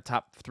candidate or like a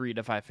top 3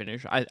 to 5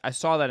 finish. I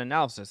saw that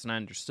analysis and I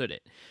understood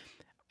it.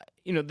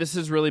 You know, this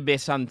is really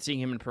based on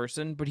seeing him in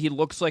person, but he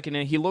looks like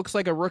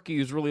a rookie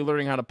who's really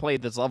learning how to play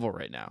at this level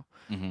right now.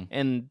 Mm-hmm.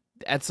 And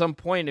at some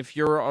point, if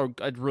you're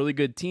a really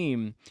good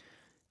team,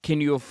 can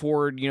you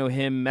afford,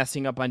 him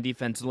messing up on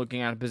defense and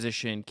looking out of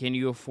position? Can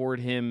you afford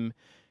him,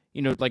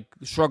 like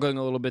struggling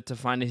a little bit to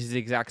find his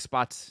exact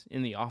spots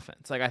in the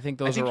offense? Like, I think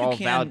those are all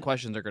valid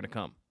questions that are going to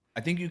come.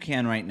 I think you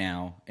can right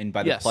now, and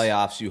by the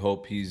playoffs, you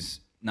hope he's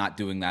not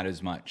doing that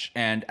as much.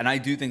 And I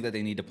do think that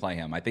they need to play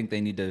him. I think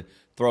they need to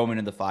throw him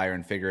into the fire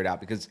and figure it out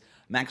because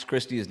Max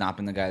Christie has not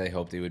been the guy they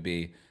hoped he would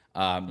be.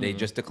 They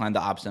just declined the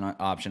option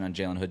on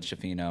Jalen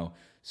Hood-Schifino.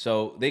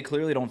 So they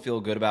clearly don't feel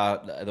good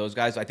about those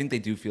guys. I think they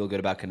do feel good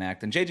about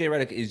Connect. And JJ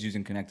Redick is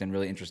using Connect in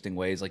really interesting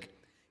ways. Like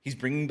he's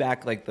bringing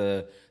back like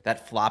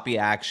that floppy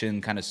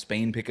action kind of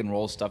Spain pick and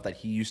roll stuff that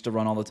he used to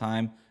run all the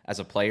time as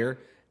a player.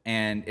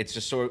 And it's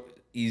just so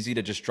easy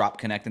to just drop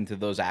Connect into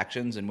those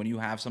actions. And when you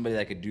have somebody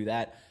that could do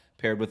that,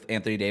 paired with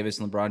Anthony Davis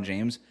and LeBron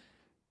James,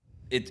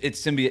 it's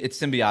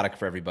symbiotic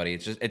for everybody.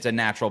 It's a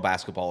natural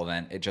basketball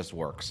event. It just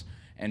works.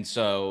 And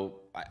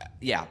so,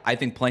 I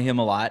think play him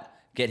a lot,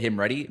 get him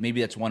ready.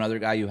 Maybe that's one other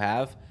guy you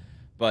have,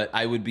 but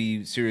I would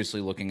be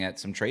seriously looking at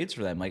some trades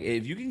for them. Like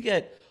if you can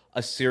get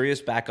a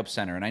serious backup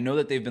center, and I know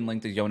that they've been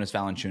linked to Jonas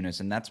Valanciunas,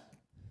 and that's,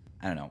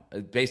 I don't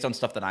know, based on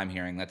stuff that I'm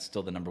hearing, that's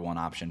still the number one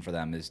option for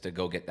them is to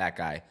go get that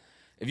guy.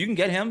 If you can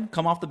get him,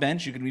 come off the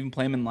bench. You can even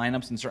play him in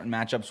lineups in certain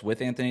matchups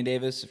with Anthony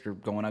Davis if you're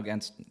going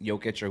against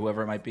Jokic or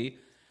whoever it might be.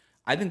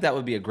 I think that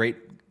would be a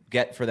great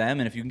get for them.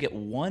 And if you can get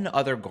one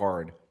other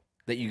guard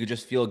that you could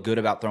just feel good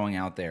about throwing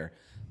out there.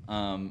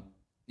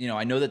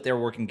 I know that they're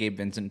working Gabe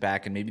Vincent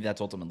back, and maybe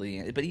that's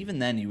ultimately – but even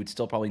then, you would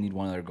still probably need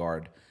one other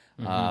guard,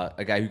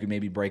 a guy who could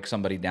maybe break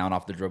somebody down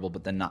off the dribble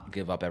but then not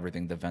give up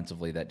everything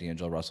defensively that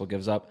D'Angelo Russell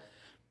gives up.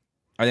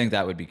 I think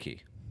that would be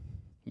key.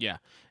 Yeah,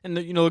 and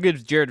look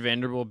at Jared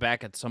Vanderbilt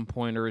back at some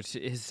point, or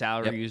his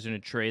salary used in a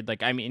trade.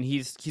 Like, I mean,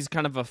 he's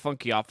kind of a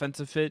funky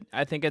offensive fit,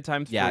 I think, at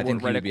times for what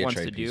Redick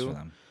wants to do.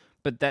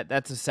 But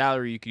that's a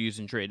salary you could use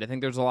in trade. I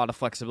think there's a lot of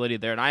flexibility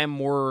there, and I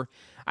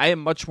am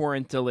much more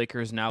into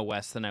Lakers now,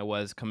 West, than I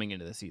was coming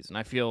into the season.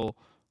 I feel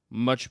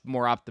much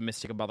more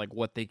optimistic about like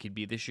what they could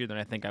be this year than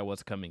I think I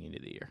was coming into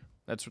the year.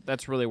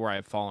 That's really where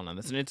I've fallen on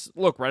this, and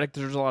Redick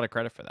deserves a lot of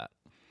credit for that.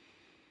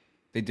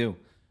 They do.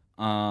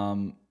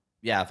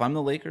 If I'm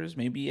the Lakers,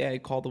 maybe I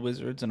call the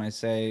Wizards and I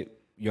say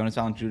Jonas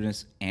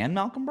Valanciunas and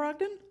Malcolm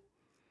Brogdon.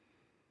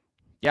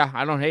 Yeah,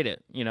 I don't hate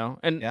it,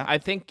 And I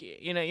think,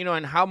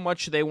 and how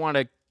much they want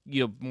to,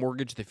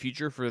 mortgage the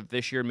future for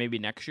this year, maybe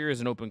next year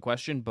is an open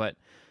question, but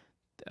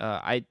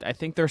I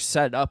think they're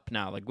set up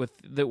now. Like with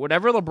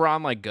whatever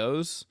LeBron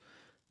goes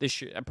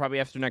this year, probably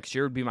after next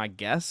year would be my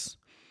guess.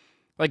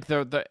 Like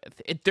the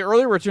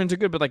early returns are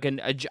good, but like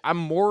I'm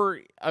more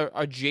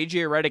a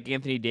JJ Redick,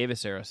 Anthony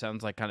Davis era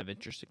sounds like kind of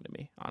interesting to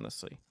me,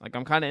 honestly. Like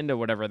I'm kind of into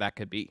whatever that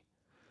could be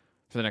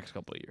for the next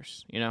couple of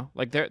years,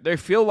 Like they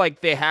feel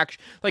like they hack.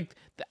 Like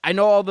I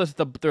know all this.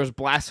 There's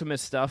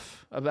blasphemous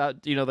stuff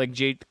about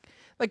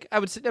like I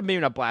would say maybe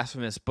not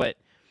blasphemous, but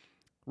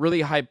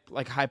really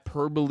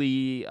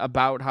hyperbole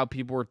about how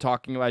people were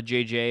talking about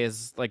JJ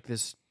as like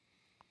this.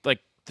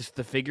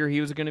 The figure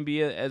he was going to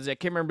be as I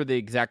can't remember the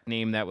exact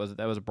name that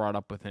was brought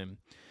up with him.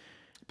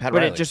 Pat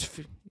Riley. It just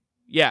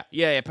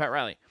Pat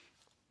Riley.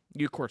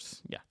 You of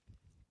course, yeah.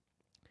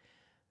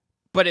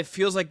 But it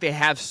feels like they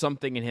have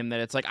something in him that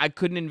it's like I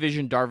couldn't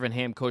envision Darvin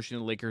Ham coaching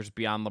the Lakers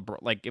beyond LeBron.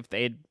 Like if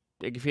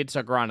he had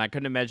stuck around, I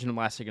couldn't imagine him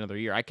lasting another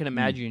year. I can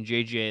imagine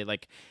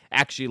JJ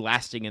actually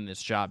lasting in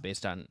this job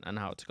based on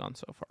how it's gone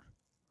so far.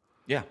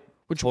 Yeah,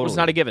 which was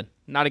not a given.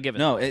 Not a given.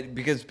 No,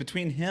 because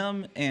between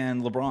him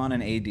and LeBron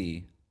and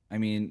AD. I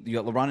mean, you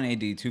got LeBron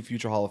and AD, 2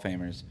 future Hall of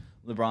Famers.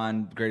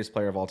 LeBron, greatest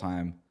player of all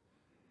time.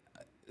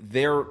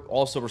 They're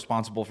also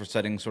responsible for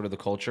setting sort of the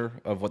culture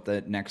of what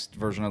the next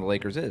version of the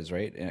Lakers is,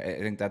 right? I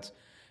think that's,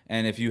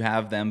 and if you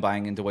have them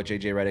buying into what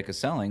JJ Redick is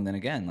selling, then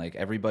again, like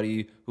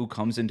everybody who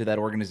comes into that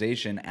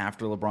organization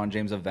after LeBron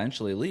James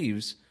eventually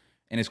leaves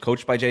and is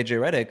coached by JJ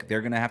Redick,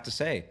 they're going to have to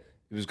say,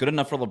 it was good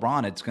enough for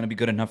LeBron, it's going to be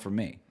good enough for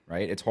me,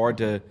 right? It's hard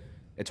to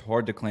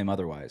claim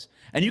otherwise.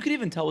 And you could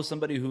even tell with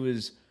somebody who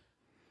is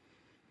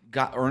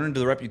earned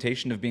the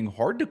reputation of being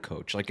hard to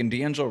coach, like in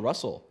D'Angelo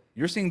Russell.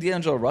 You're seeing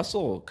D'Angelo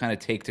Russell kind of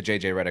take to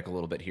JJ Redick a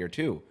little bit here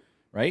too,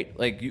 right?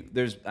 Like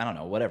there's, I don't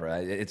know, whatever.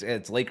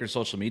 It's Lakers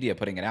social media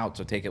putting it out,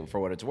 so take it for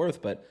what it's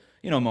worth. But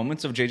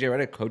moments of JJ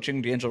Redick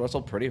coaching D'Angelo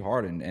Russell pretty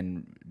hard,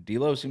 and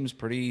D'Lo seems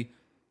pretty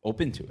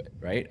open to it,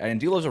 right? And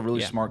D'Lo's a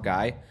really smart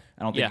guy.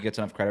 I don't think he gets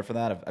enough credit for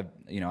that.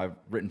 I've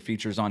written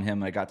features on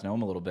him. I got to know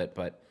him a little bit,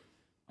 but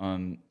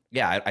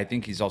I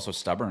think he's also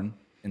stubborn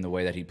in the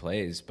way that he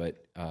plays,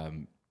 but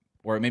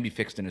or maybe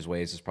fixed in his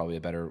ways is probably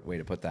a better way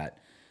to put that.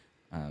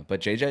 But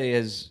JJ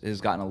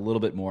has gotten a little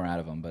bit more out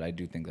of him, but I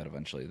do think that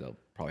eventually they'll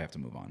probably have to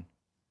move on.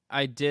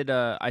 I did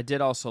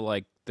also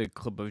like the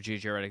clip of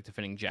JJ Redick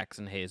defending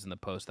Jackson Hayes in the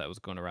post that was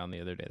going around the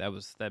other day.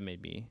 That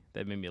made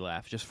me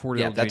laugh. Just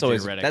 40-year-old JJ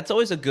Redick. That's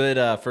always a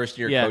good first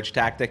year coach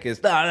tactic.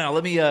 Is no,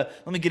 let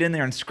me get in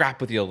there and scrap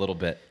with you a little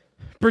bit.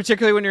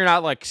 Particularly when you're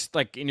not like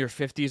in your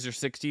 50s or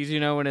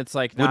 60s, when it's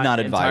like would not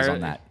advise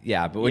on that.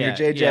 Yeah, but when you're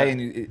JJ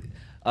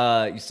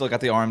and you still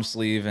got the arm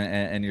sleeve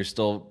and you're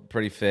still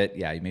pretty fit,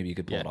 maybe you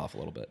could pull it off a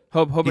little bit.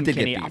 Hoping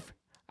Kenny.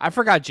 I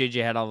forgot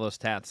JJ had all those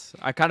tats.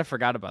 I kind of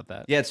forgot about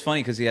that. Yeah, it's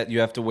funny because you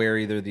have to wear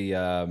either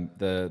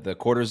the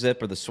quarter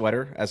zip or the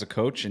sweater as a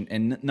coach,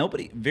 and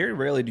very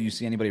rarely do you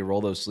see anybody roll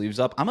those sleeves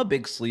up. I'm a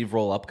big sleeve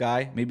roll up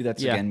guy. Maybe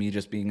that's again me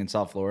just being in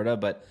South Florida,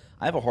 but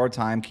I have a hard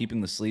time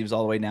keeping the sleeves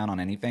all the way down on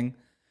anything.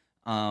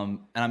 And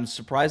I'm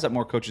surprised that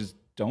more coaches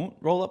don't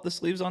roll up the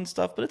sleeves on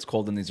stuff, but it's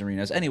cold in these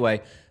arenas.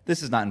 Anyway,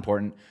 this is not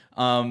important.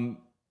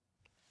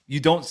 You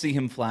don't see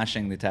him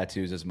flashing the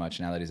tattoos as much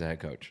now that he's a head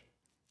coach.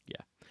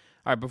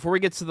 All right, before we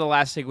get to the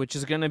last thing, which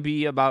is going to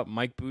be about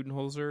Mike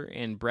Budenholzer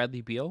and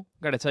Bradley Beal,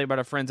 I've got to tell you about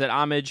our friends at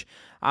Homage.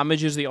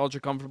 Homage is the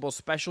ultra-comfortable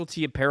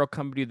specialty apparel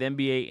company with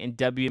NBA and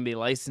WNBA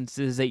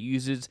licenses that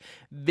uses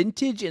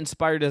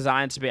vintage-inspired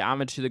designs to pay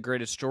homage to the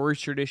greatest stories,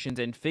 traditions,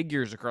 and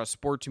figures across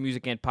sports,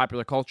 music, and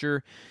popular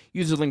culture.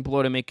 Use the link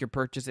below to make your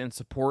purchase and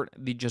support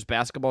the Just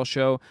Basketball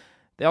Show.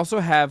 They also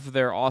have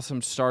their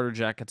awesome starter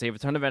jackets. They have a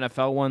ton of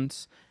NFL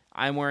ones.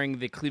 I'm wearing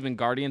the Cleveland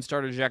Guardian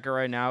starter jacket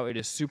right now. It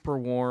is super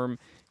warm.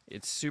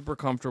 It's super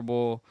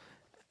comfortable.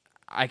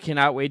 I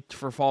cannot wait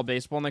for fall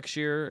baseball next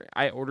year.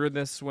 I ordered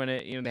this when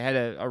they had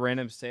a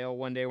random sale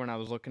one day when I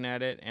was looking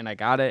at it, and I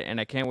got it,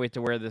 and I can't wait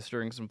to wear this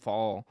during some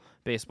fall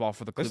baseball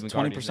for the Cleveland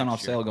Guardians. There's 20%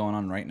 off sale going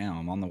on right now.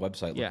 I'm on the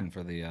website looking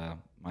for the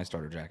my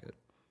starter jacket.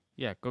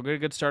 Yeah, go get a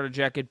good starter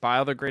jacket. Buy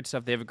all their great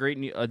stuff. They have a great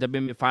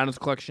WNBA Finals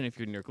collection if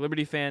you're a New York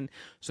Liberty fan.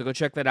 So go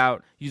check that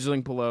out. Use the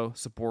link below.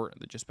 Support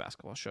the Just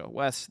Basketball Show.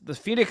 Wes, the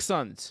Phoenix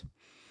Suns.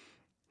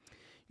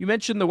 You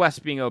mentioned the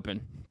West being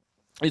open.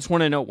 I just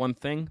want to note one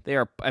thing. They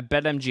are at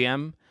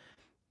BetMGM.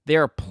 They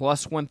are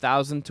plus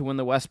 1,000 to win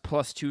the West,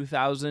 plus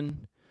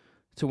 2,000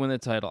 to win the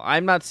title.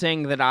 I'm not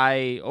saying that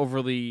I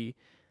overly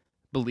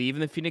believe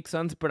in the Phoenix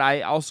Suns, but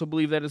I also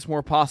believe that it's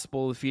more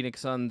possible the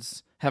Phoenix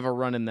Suns have a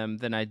run in them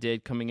than I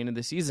did coming into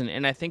the season.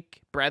 And I think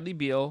Bradley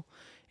Beal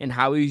and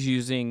how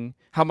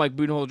Mike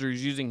Budenholzer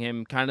is using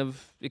him kind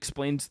of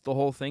explains the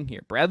whole thing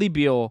here. Bradley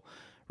Beal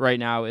right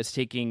now is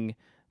taking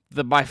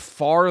by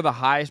far the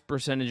highest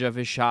percentage of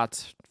his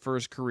shots for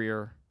his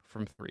career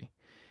from three.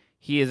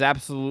 He is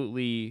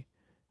absolutely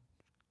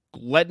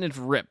letting it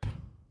rip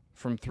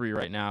from three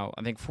right now.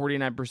 I think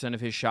 49%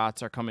 of his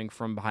shots are coming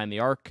from behind the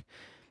arc.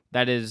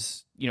 That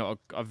is,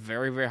 a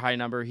very, very high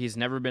number. He's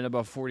never been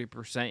above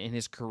 40% in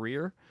his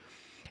career.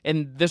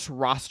 And this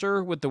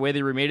roster, with the way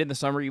they remade it in the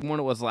summer, even when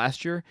it was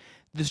last year,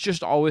 this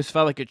just always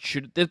felt like it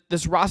should.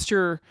 This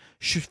roster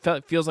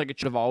feels like it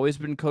should have always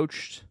been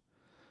coached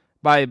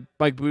by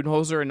Mike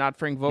Budenholzer and not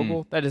Frank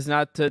Vogel. That is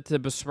not to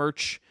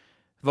besmirch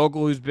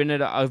Vogel, who's been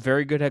a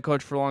very good head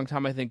coach for a long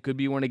time. I think could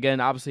be one again.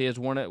 Obviously, has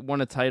won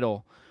a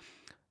title.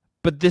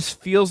 But this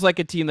feels like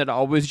a team that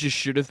always just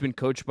should have been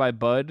coached by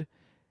Bud.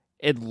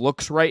 It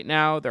looks right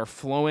now. They're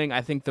flowing.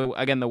 I think, the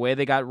way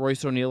they got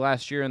Royce O'Neal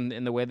last year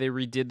and the way they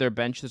redid their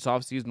bench this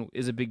offseason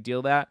is a big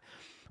deal. But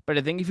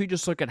I think if you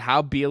just look at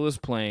how Beal is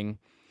playing,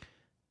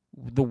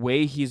 the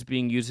way he's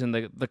being used and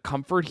the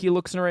comfort he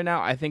looks in right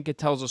now, I think it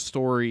tells a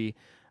story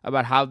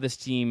about how this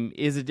team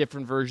is a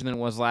different version than it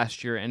was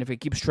last year. And if it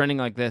keeps trending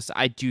like this,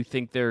 I do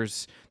think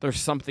there's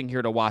something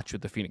here to watch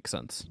with the Phoenix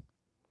Suns.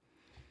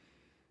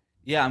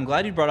 Yeah, I'm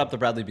glad you brought up the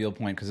Bradley Beal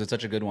point because it's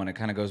such a good one. It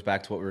kind of goes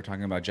back to what we were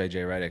talking about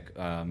JJ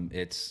Redick.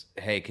 It's,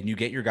 hey, can you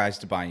get your guys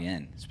to buy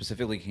in?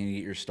 Specifically, can you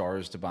get your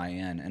stars to buy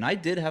in? And I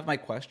did have my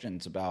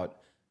questions about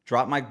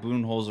drop Mike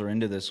Budenholzer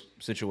into this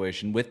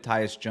situation with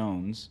Tyus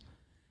Jones,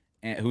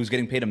 who's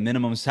getting paid a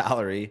minimum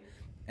salary,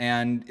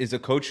 and is a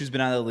coach who's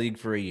been out of the league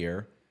for a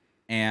year,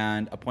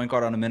 and a point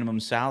guard on a minimum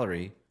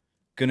salary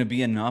going to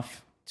be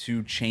enough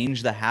to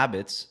change the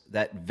habits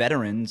that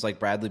veterans like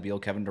Bradley Beal,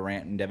 Kevin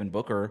Durant, and Devin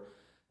Booker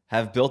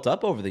have built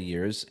up over the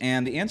years?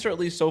 And the answer, at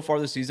least so far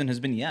this season,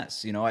 has been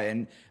yes.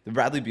 And the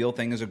Bradley Beal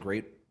thing is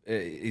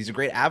he's a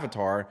great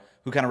avatar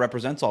who kind of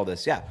represents all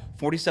this. Yeah,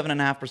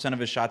 47.5% of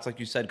his shots, like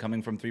you said,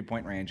 coming from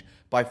three-point range,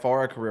 by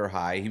far a career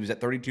high. He was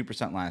at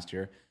 32% last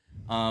year.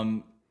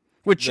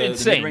 Which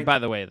insane, by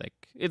the way.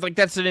 It's like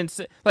that's an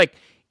insane. Like,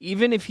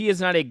 even if he is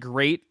not a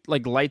great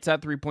lights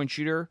out 3-point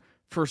shooter,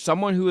 for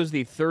someone who is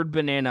the third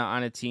banana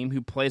on a team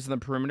who plays on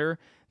the perimeter,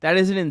 That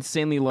is an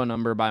insanely low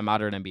number by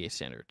modern NBA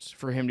standards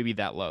for him to be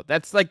that low.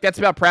 That's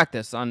about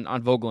practice on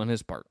Vogel and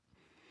his part.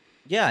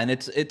 Yeah, and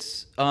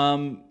it's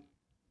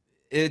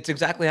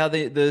exactly how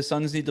the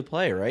Suns need to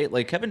play, right?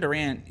 Like Kevin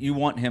Durant, you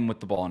want him with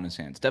the ball in his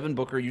hands. Devin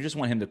Booker, you just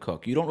want him to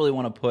cook. You don't really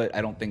want to put,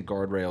 I don't think,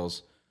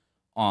 guardrails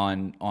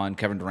on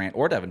Kevin Durant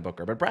or Devin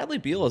Booker. But Bradley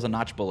Beal is a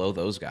notch below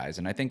those guys,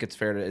 and I think it's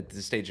fair at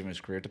this stage of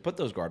his career to put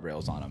those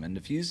guardrails on him. And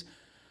if he's,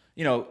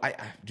 do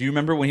you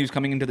remember when he was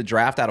coming into the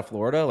draft out of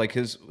Florida? Like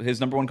his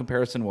number one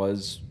comparison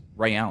was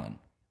Ray Allen.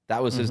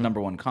 That was his number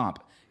one comp.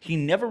 He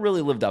never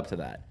really lived up to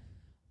that.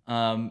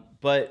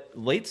 But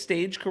late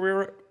stage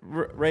career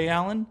Ray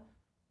Allen,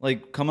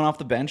 like coming off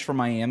the bench for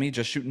Miami,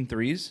 just shooting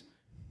threes,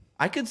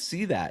 I could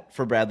see that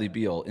for Bradley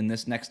Beal in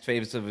this next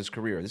phase of his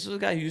career. This is a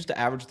guy who used to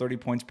average 30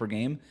 points per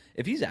game.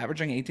 If he's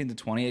averaging 18 to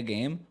 20 a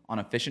game on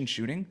efficient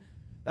shooting,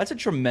 that's a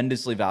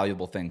tremendously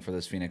valuable thing for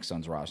this Phoenix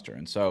Suns roster.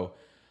 And so,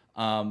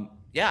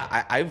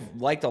 I've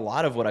liked a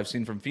lot of what I've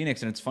seen from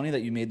Phoenix. And it's funny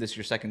that you made this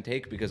your second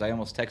take, because I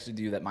almost texted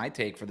you that my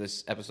take for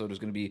this episode was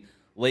going to be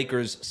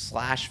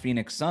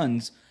Lakers/Phoenix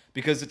Suns,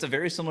 because it's a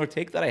very similar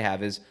take that I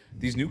have. Is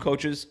these new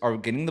coaches are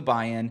getting the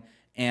buy-in,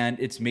 and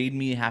it's made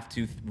me have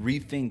to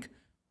rethink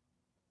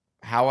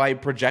how I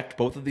project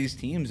both of these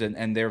teams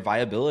and their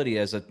viability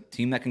as a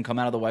team that can come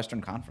out of the Western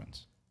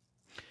Conference.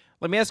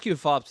 Let me ask you a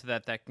follow-up to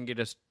that can get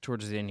us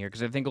towards the end here,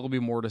 because I think there'll be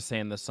more to say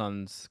in the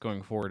Suns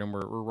going forward, and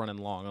we're running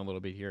long a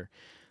little bit here.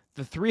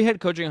 The 3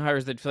 head coaching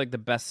hires that feel like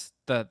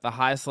the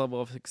highest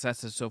level of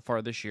successes so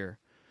far this year,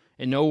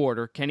 in no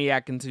order: Kenny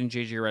Atkinson,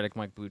 JJ Redick,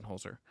 Mike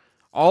Budenholzer.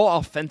 All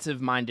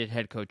offensive-minded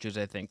head coaches,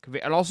 I think,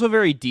 and also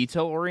very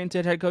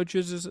detail-oriented head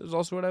coaches is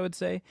also what I would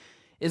say.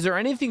 Is there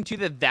anything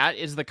to that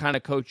is the kind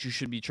of coach you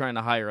should be trying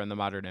to hire in the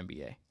modern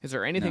NBA? Is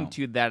there anything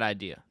to that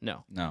idea?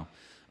 No.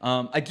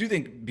 I do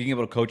think being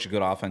able to coach a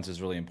good offense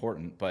is really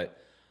important, but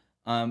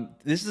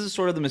this is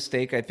sort of the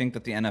mistake I think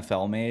that the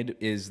NFL made,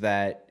 is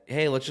that,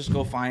 hey, let's just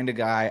go find a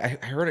guy.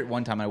 I heard it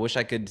one time. I wish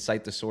I could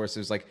cite the source. It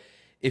was like,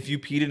 if you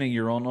peed in a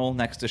urinal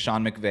next to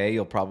Sean McVay,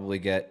 you'll probably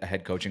get a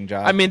head coaching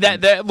job. I mean,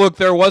 look,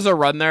 there was a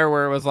run there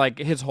where it was like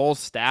his whole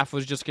staff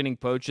was just getting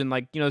poached, and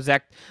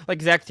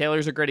Zach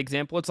Taylor's a great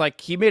example. It's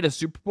like he made a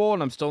Super Bowl,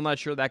 and I'm still not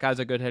sure that guy's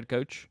a good head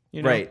coach.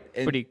 Right.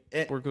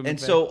 And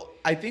so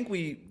I think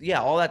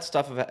all that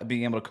stuff of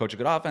being able to coach a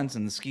good offense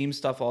and the scheme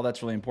stuff, all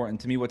that's really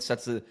important. To me, what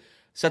sets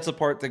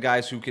apart the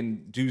guys who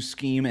can do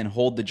scheme and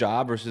hold the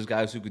job versus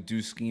guys who could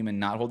do scheme and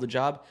not hold the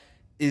job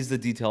is the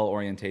detail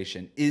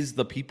orientation, is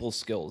the people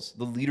skills,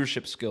 the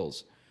leadership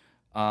skills,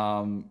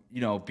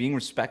 being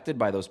respected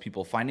by those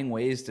people, finding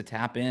ways to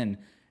tap in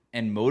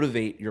and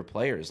motivate your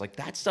players. Like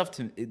that stuff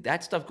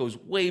goes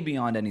way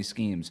beyond any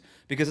schemes,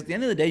 because at the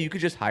end of the day, you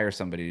could just hire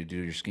somebody to do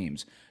your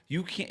schemes.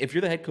 You can't, if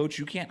you're the head coach,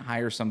 you can't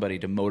hire somebody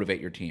to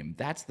motivate your team.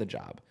 That's the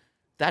job.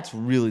 That's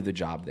really the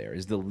job there,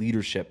 is the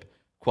leadership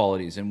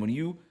qualities. And when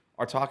you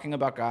are talking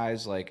about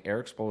guys like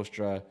Eric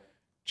Spoelstra,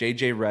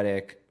 JJ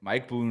Redick,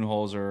 Mike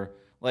Budenholzer,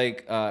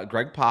 like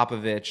Greg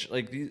Popovich,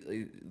 like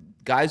these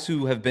guys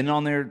who have been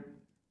on their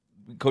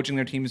coaching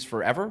their teams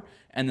forever,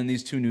 and then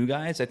these 2 new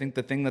guys, I think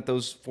the thing that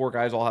those 4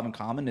 guys all have in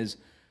common is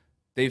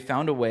they've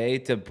found a way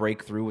to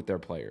break through with their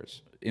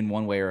players in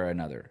one way or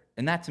another.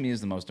 And that to me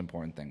is the most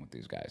important thing with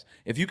these guys.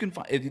 If you can,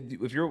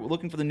 if you're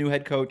looking for the new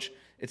head coach,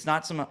 it's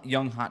not some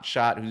young hot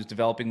shot who's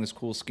developing this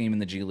cool scheme in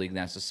the G League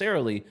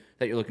necessarily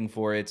that you're looking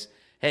for. It's,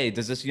 hey,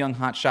 does this young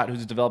hot shot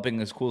who's developing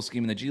this cool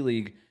scheme in the G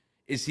League,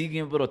 is he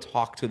able to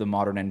talk to the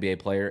modern NBA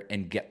player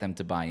and get them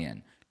to buy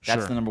in?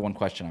 That's the number one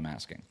question I'm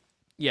asking.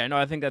 Yeah, no,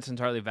 I think that's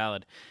entirely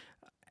valid.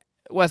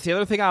 Wes, the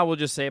other thing I will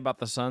just say about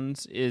the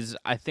Suns is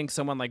I think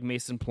someone like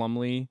Mason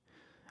Plumlee,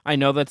 I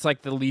know that's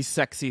like the least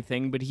sexy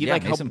thing, but he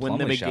helped win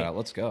them a game.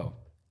 Let's go.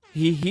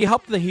 He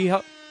helped.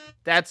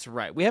 That's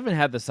right. We haven't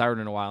had the siren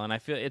in a while, and I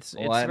feel it's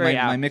very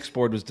my mixed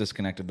board was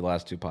disconnected the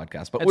last 2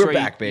 podcasts, but we're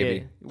back,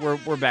 baby. Yeah,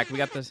 we're back. We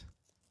got this.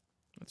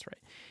 That's right.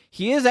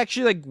 He has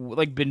actually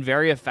like been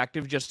very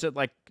effective just at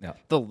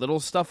the little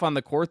stuff on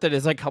the court that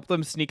has helped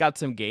them sneak out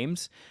some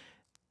games.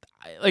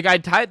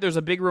 There's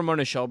a big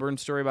Ramona Shelburne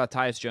story about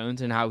Tyus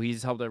Jones and how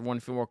he's helped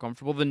everyone feel more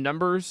comfortable. The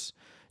numbers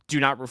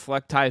do not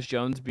reflect Tyus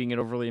Jones being an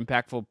overly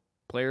impactful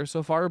player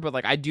so far,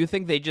 but I do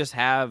think they just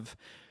have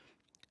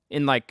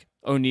in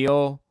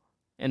O'Neal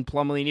and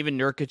Plumlee and even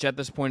Nurkic at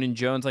this point in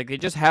Jones, they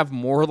just have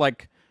more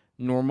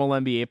normal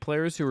NBA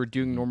players who are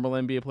doing normal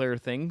NBA player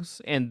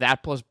things, and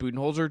that plus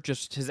Budenholzer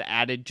just has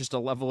added just a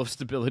level of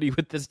stability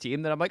with this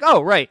team that I'm like,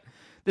 oh, right,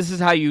 this is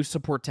how you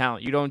support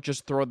talent. You don't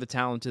just throw the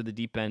talent to the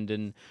deep end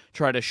and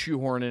try to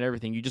shoehorn in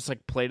everything. You just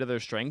play to their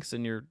strengths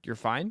and you're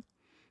fine.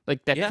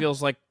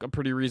 Feels like a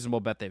pretty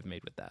reasonable bet they've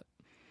made with that.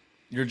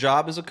 Your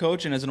job as a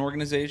coach and as an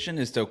organization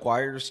is to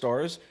acquire your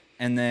stars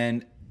and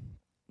then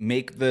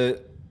make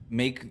the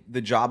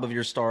job of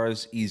your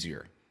stars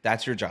easier.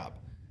 That's your job.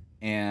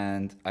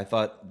 And I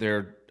thought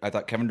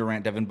Kevin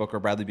Durant, Devin Booker,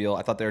 Bradley Beal,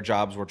 I thought their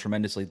jobs were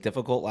tremendously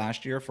difficult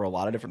last year for a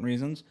lot of different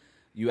reasons.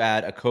 You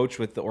add a coach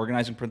with the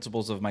organizing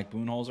principles of Mike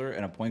Budenholzer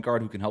and a point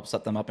guard who can help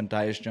set them up in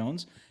Tyus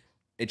Jones,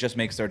 it just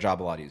makes their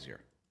job a lot easier.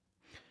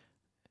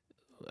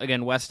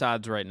 Again, West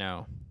odds right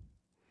now.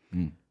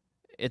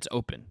 it's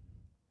open.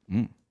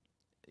 Mm.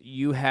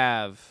 You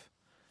have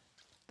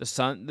the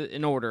Sun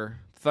in order.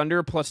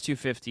 Thunder plus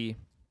 250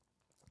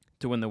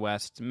 to win the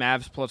West.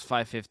 Mavs plus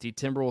 550.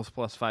 Timberwolves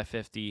plus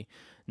 550.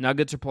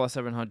 Nuggets are plus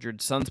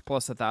 700. Suns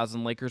plus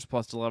 1,000. Lakers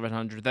plus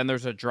 1,100. Then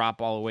there's a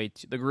drop all the way.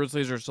 The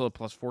Grizzlies are still at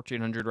plus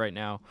 1,400 right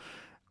now.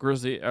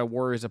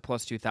 Warriors at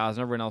plus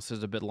 2,000. Everyone else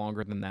is a bit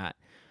longer than that.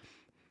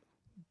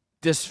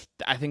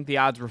 I think the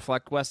odds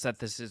reflect, Wes, that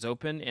this is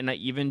open. And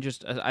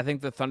I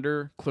think the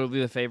Thunder clearly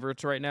the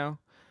favorites right now.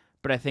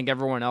 But I think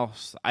everyone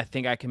else, I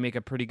think I can make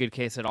a pretty good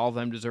case that all of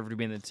them deserve to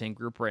be in the same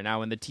group right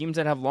now. And the teams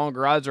that have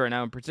longer odds right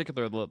now, in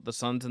particular the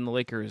Suns and the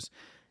Lakers,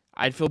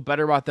 I'd feel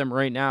better about them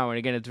right now. And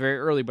again, it's very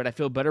early, but I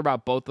feel better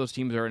about both those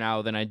teams right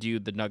now than I do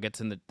the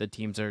Nuggets and the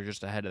teams that are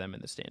just ahead of them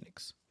in the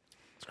standings.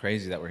 It's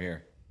crazy that we're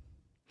here.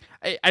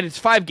 And it's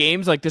 5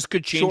 games. Like, this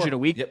could change in a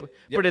week. Yep.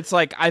 But it's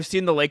like I've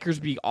seen the Lakers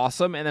be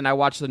awesome, and then I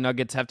watch the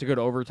Nuggets have to go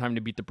to overtime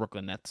to beat the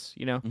Brooklyn Nets.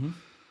 You know,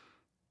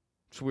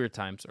 It's weird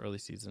times, early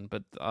season.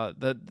 But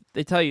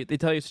they tell you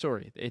a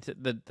story.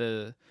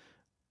 The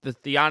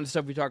honest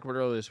stuff we talked about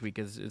earlier this week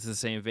is the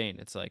same vein.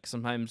 It's like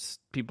sometimes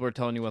people are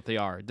telling you what they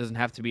are. It doesn't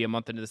have to be a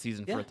month into the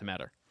season for it to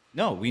matter.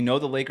 No, we know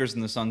the Lakers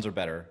and the Suns are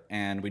better,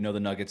 and we know the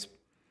Nuggets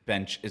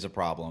bench is a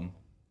problem.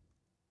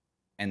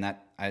 And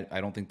that I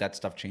don't think that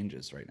stuff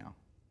changes right now.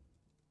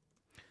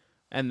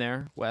 And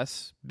there,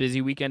 Wes,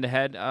 busy weekend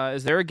ahead.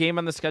 Is there a game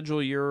on the schedule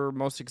you're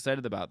most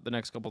excited about the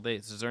next couple of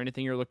days? Is there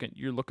anything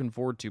you're looking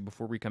forward to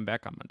before we come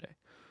back on Monday?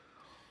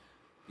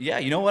 Yeah,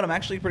 you know what? I'm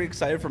actually pretty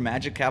excited for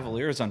Magic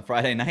Cavaliers on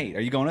Friday night. Are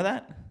you going to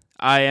that?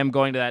 I am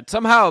going to that.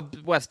 Somehow,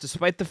 Wes,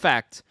 despite the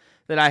fact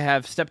that I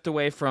have stepped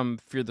away from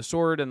Fear the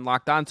Sword and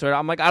locked on to it,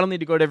 I'm like, I don't need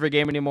to go to every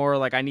game anymore.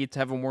 Like, I need to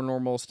have a more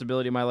normal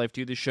stability in my life,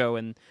 do the show,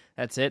 and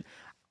that's it.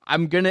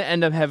 I'm going to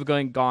end up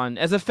having gone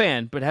as a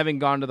fan, but having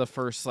gone to the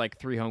first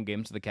 3 home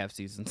games of the Cavs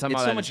season. Somehow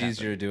it's so much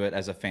easier to do it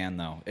as a fan,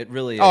 though. It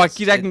really is. Oh, I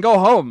can go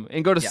home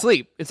and go to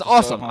sleep. It's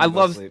awesome. I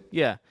love sleep.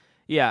 Yeah.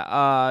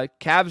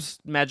 Cavs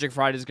Magic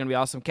Friday is going to be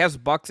awesome.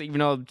 Cavs Bucks, even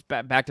though it's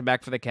back to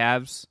back for the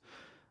Cavs.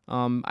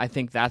 I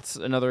think that's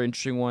another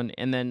interesting one.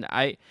 And then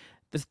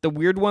the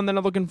weird one that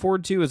I'm looking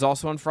forward to is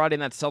also on Friday,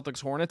 and that's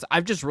Celtics Hornets.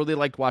 I've just really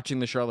liked watching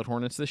the Charlotte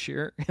Hornets this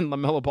year, and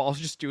LaMelo Ball's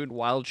just doing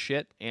wild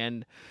shit.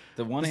 And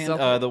the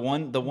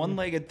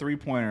one-legged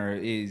 3-pointer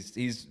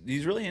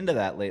he's really into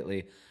that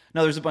lately.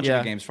 No, there's a bunch of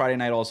good games. Friday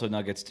night also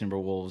Nuggets,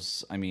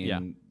 Timberwolves. I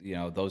mean,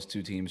 those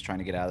two teams trying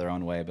to get out of their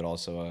own way, but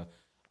also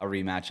a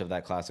rematch of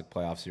that classic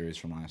playoff series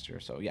from last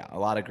year. So yeah, a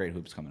lot of great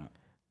hoops coming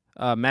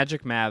up.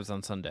 Magic Mavs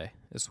on Sunday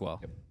as well.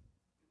 Yep.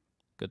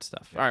 Good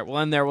stuff. Yep. All right, we'll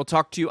end there. We'll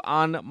talk to you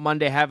on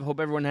Monday. Hope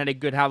everyone had a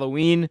good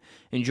Halloween.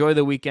 Enjoy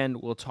the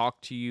weekend. We'll talk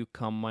to you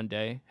come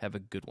Monday. Have a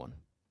good one.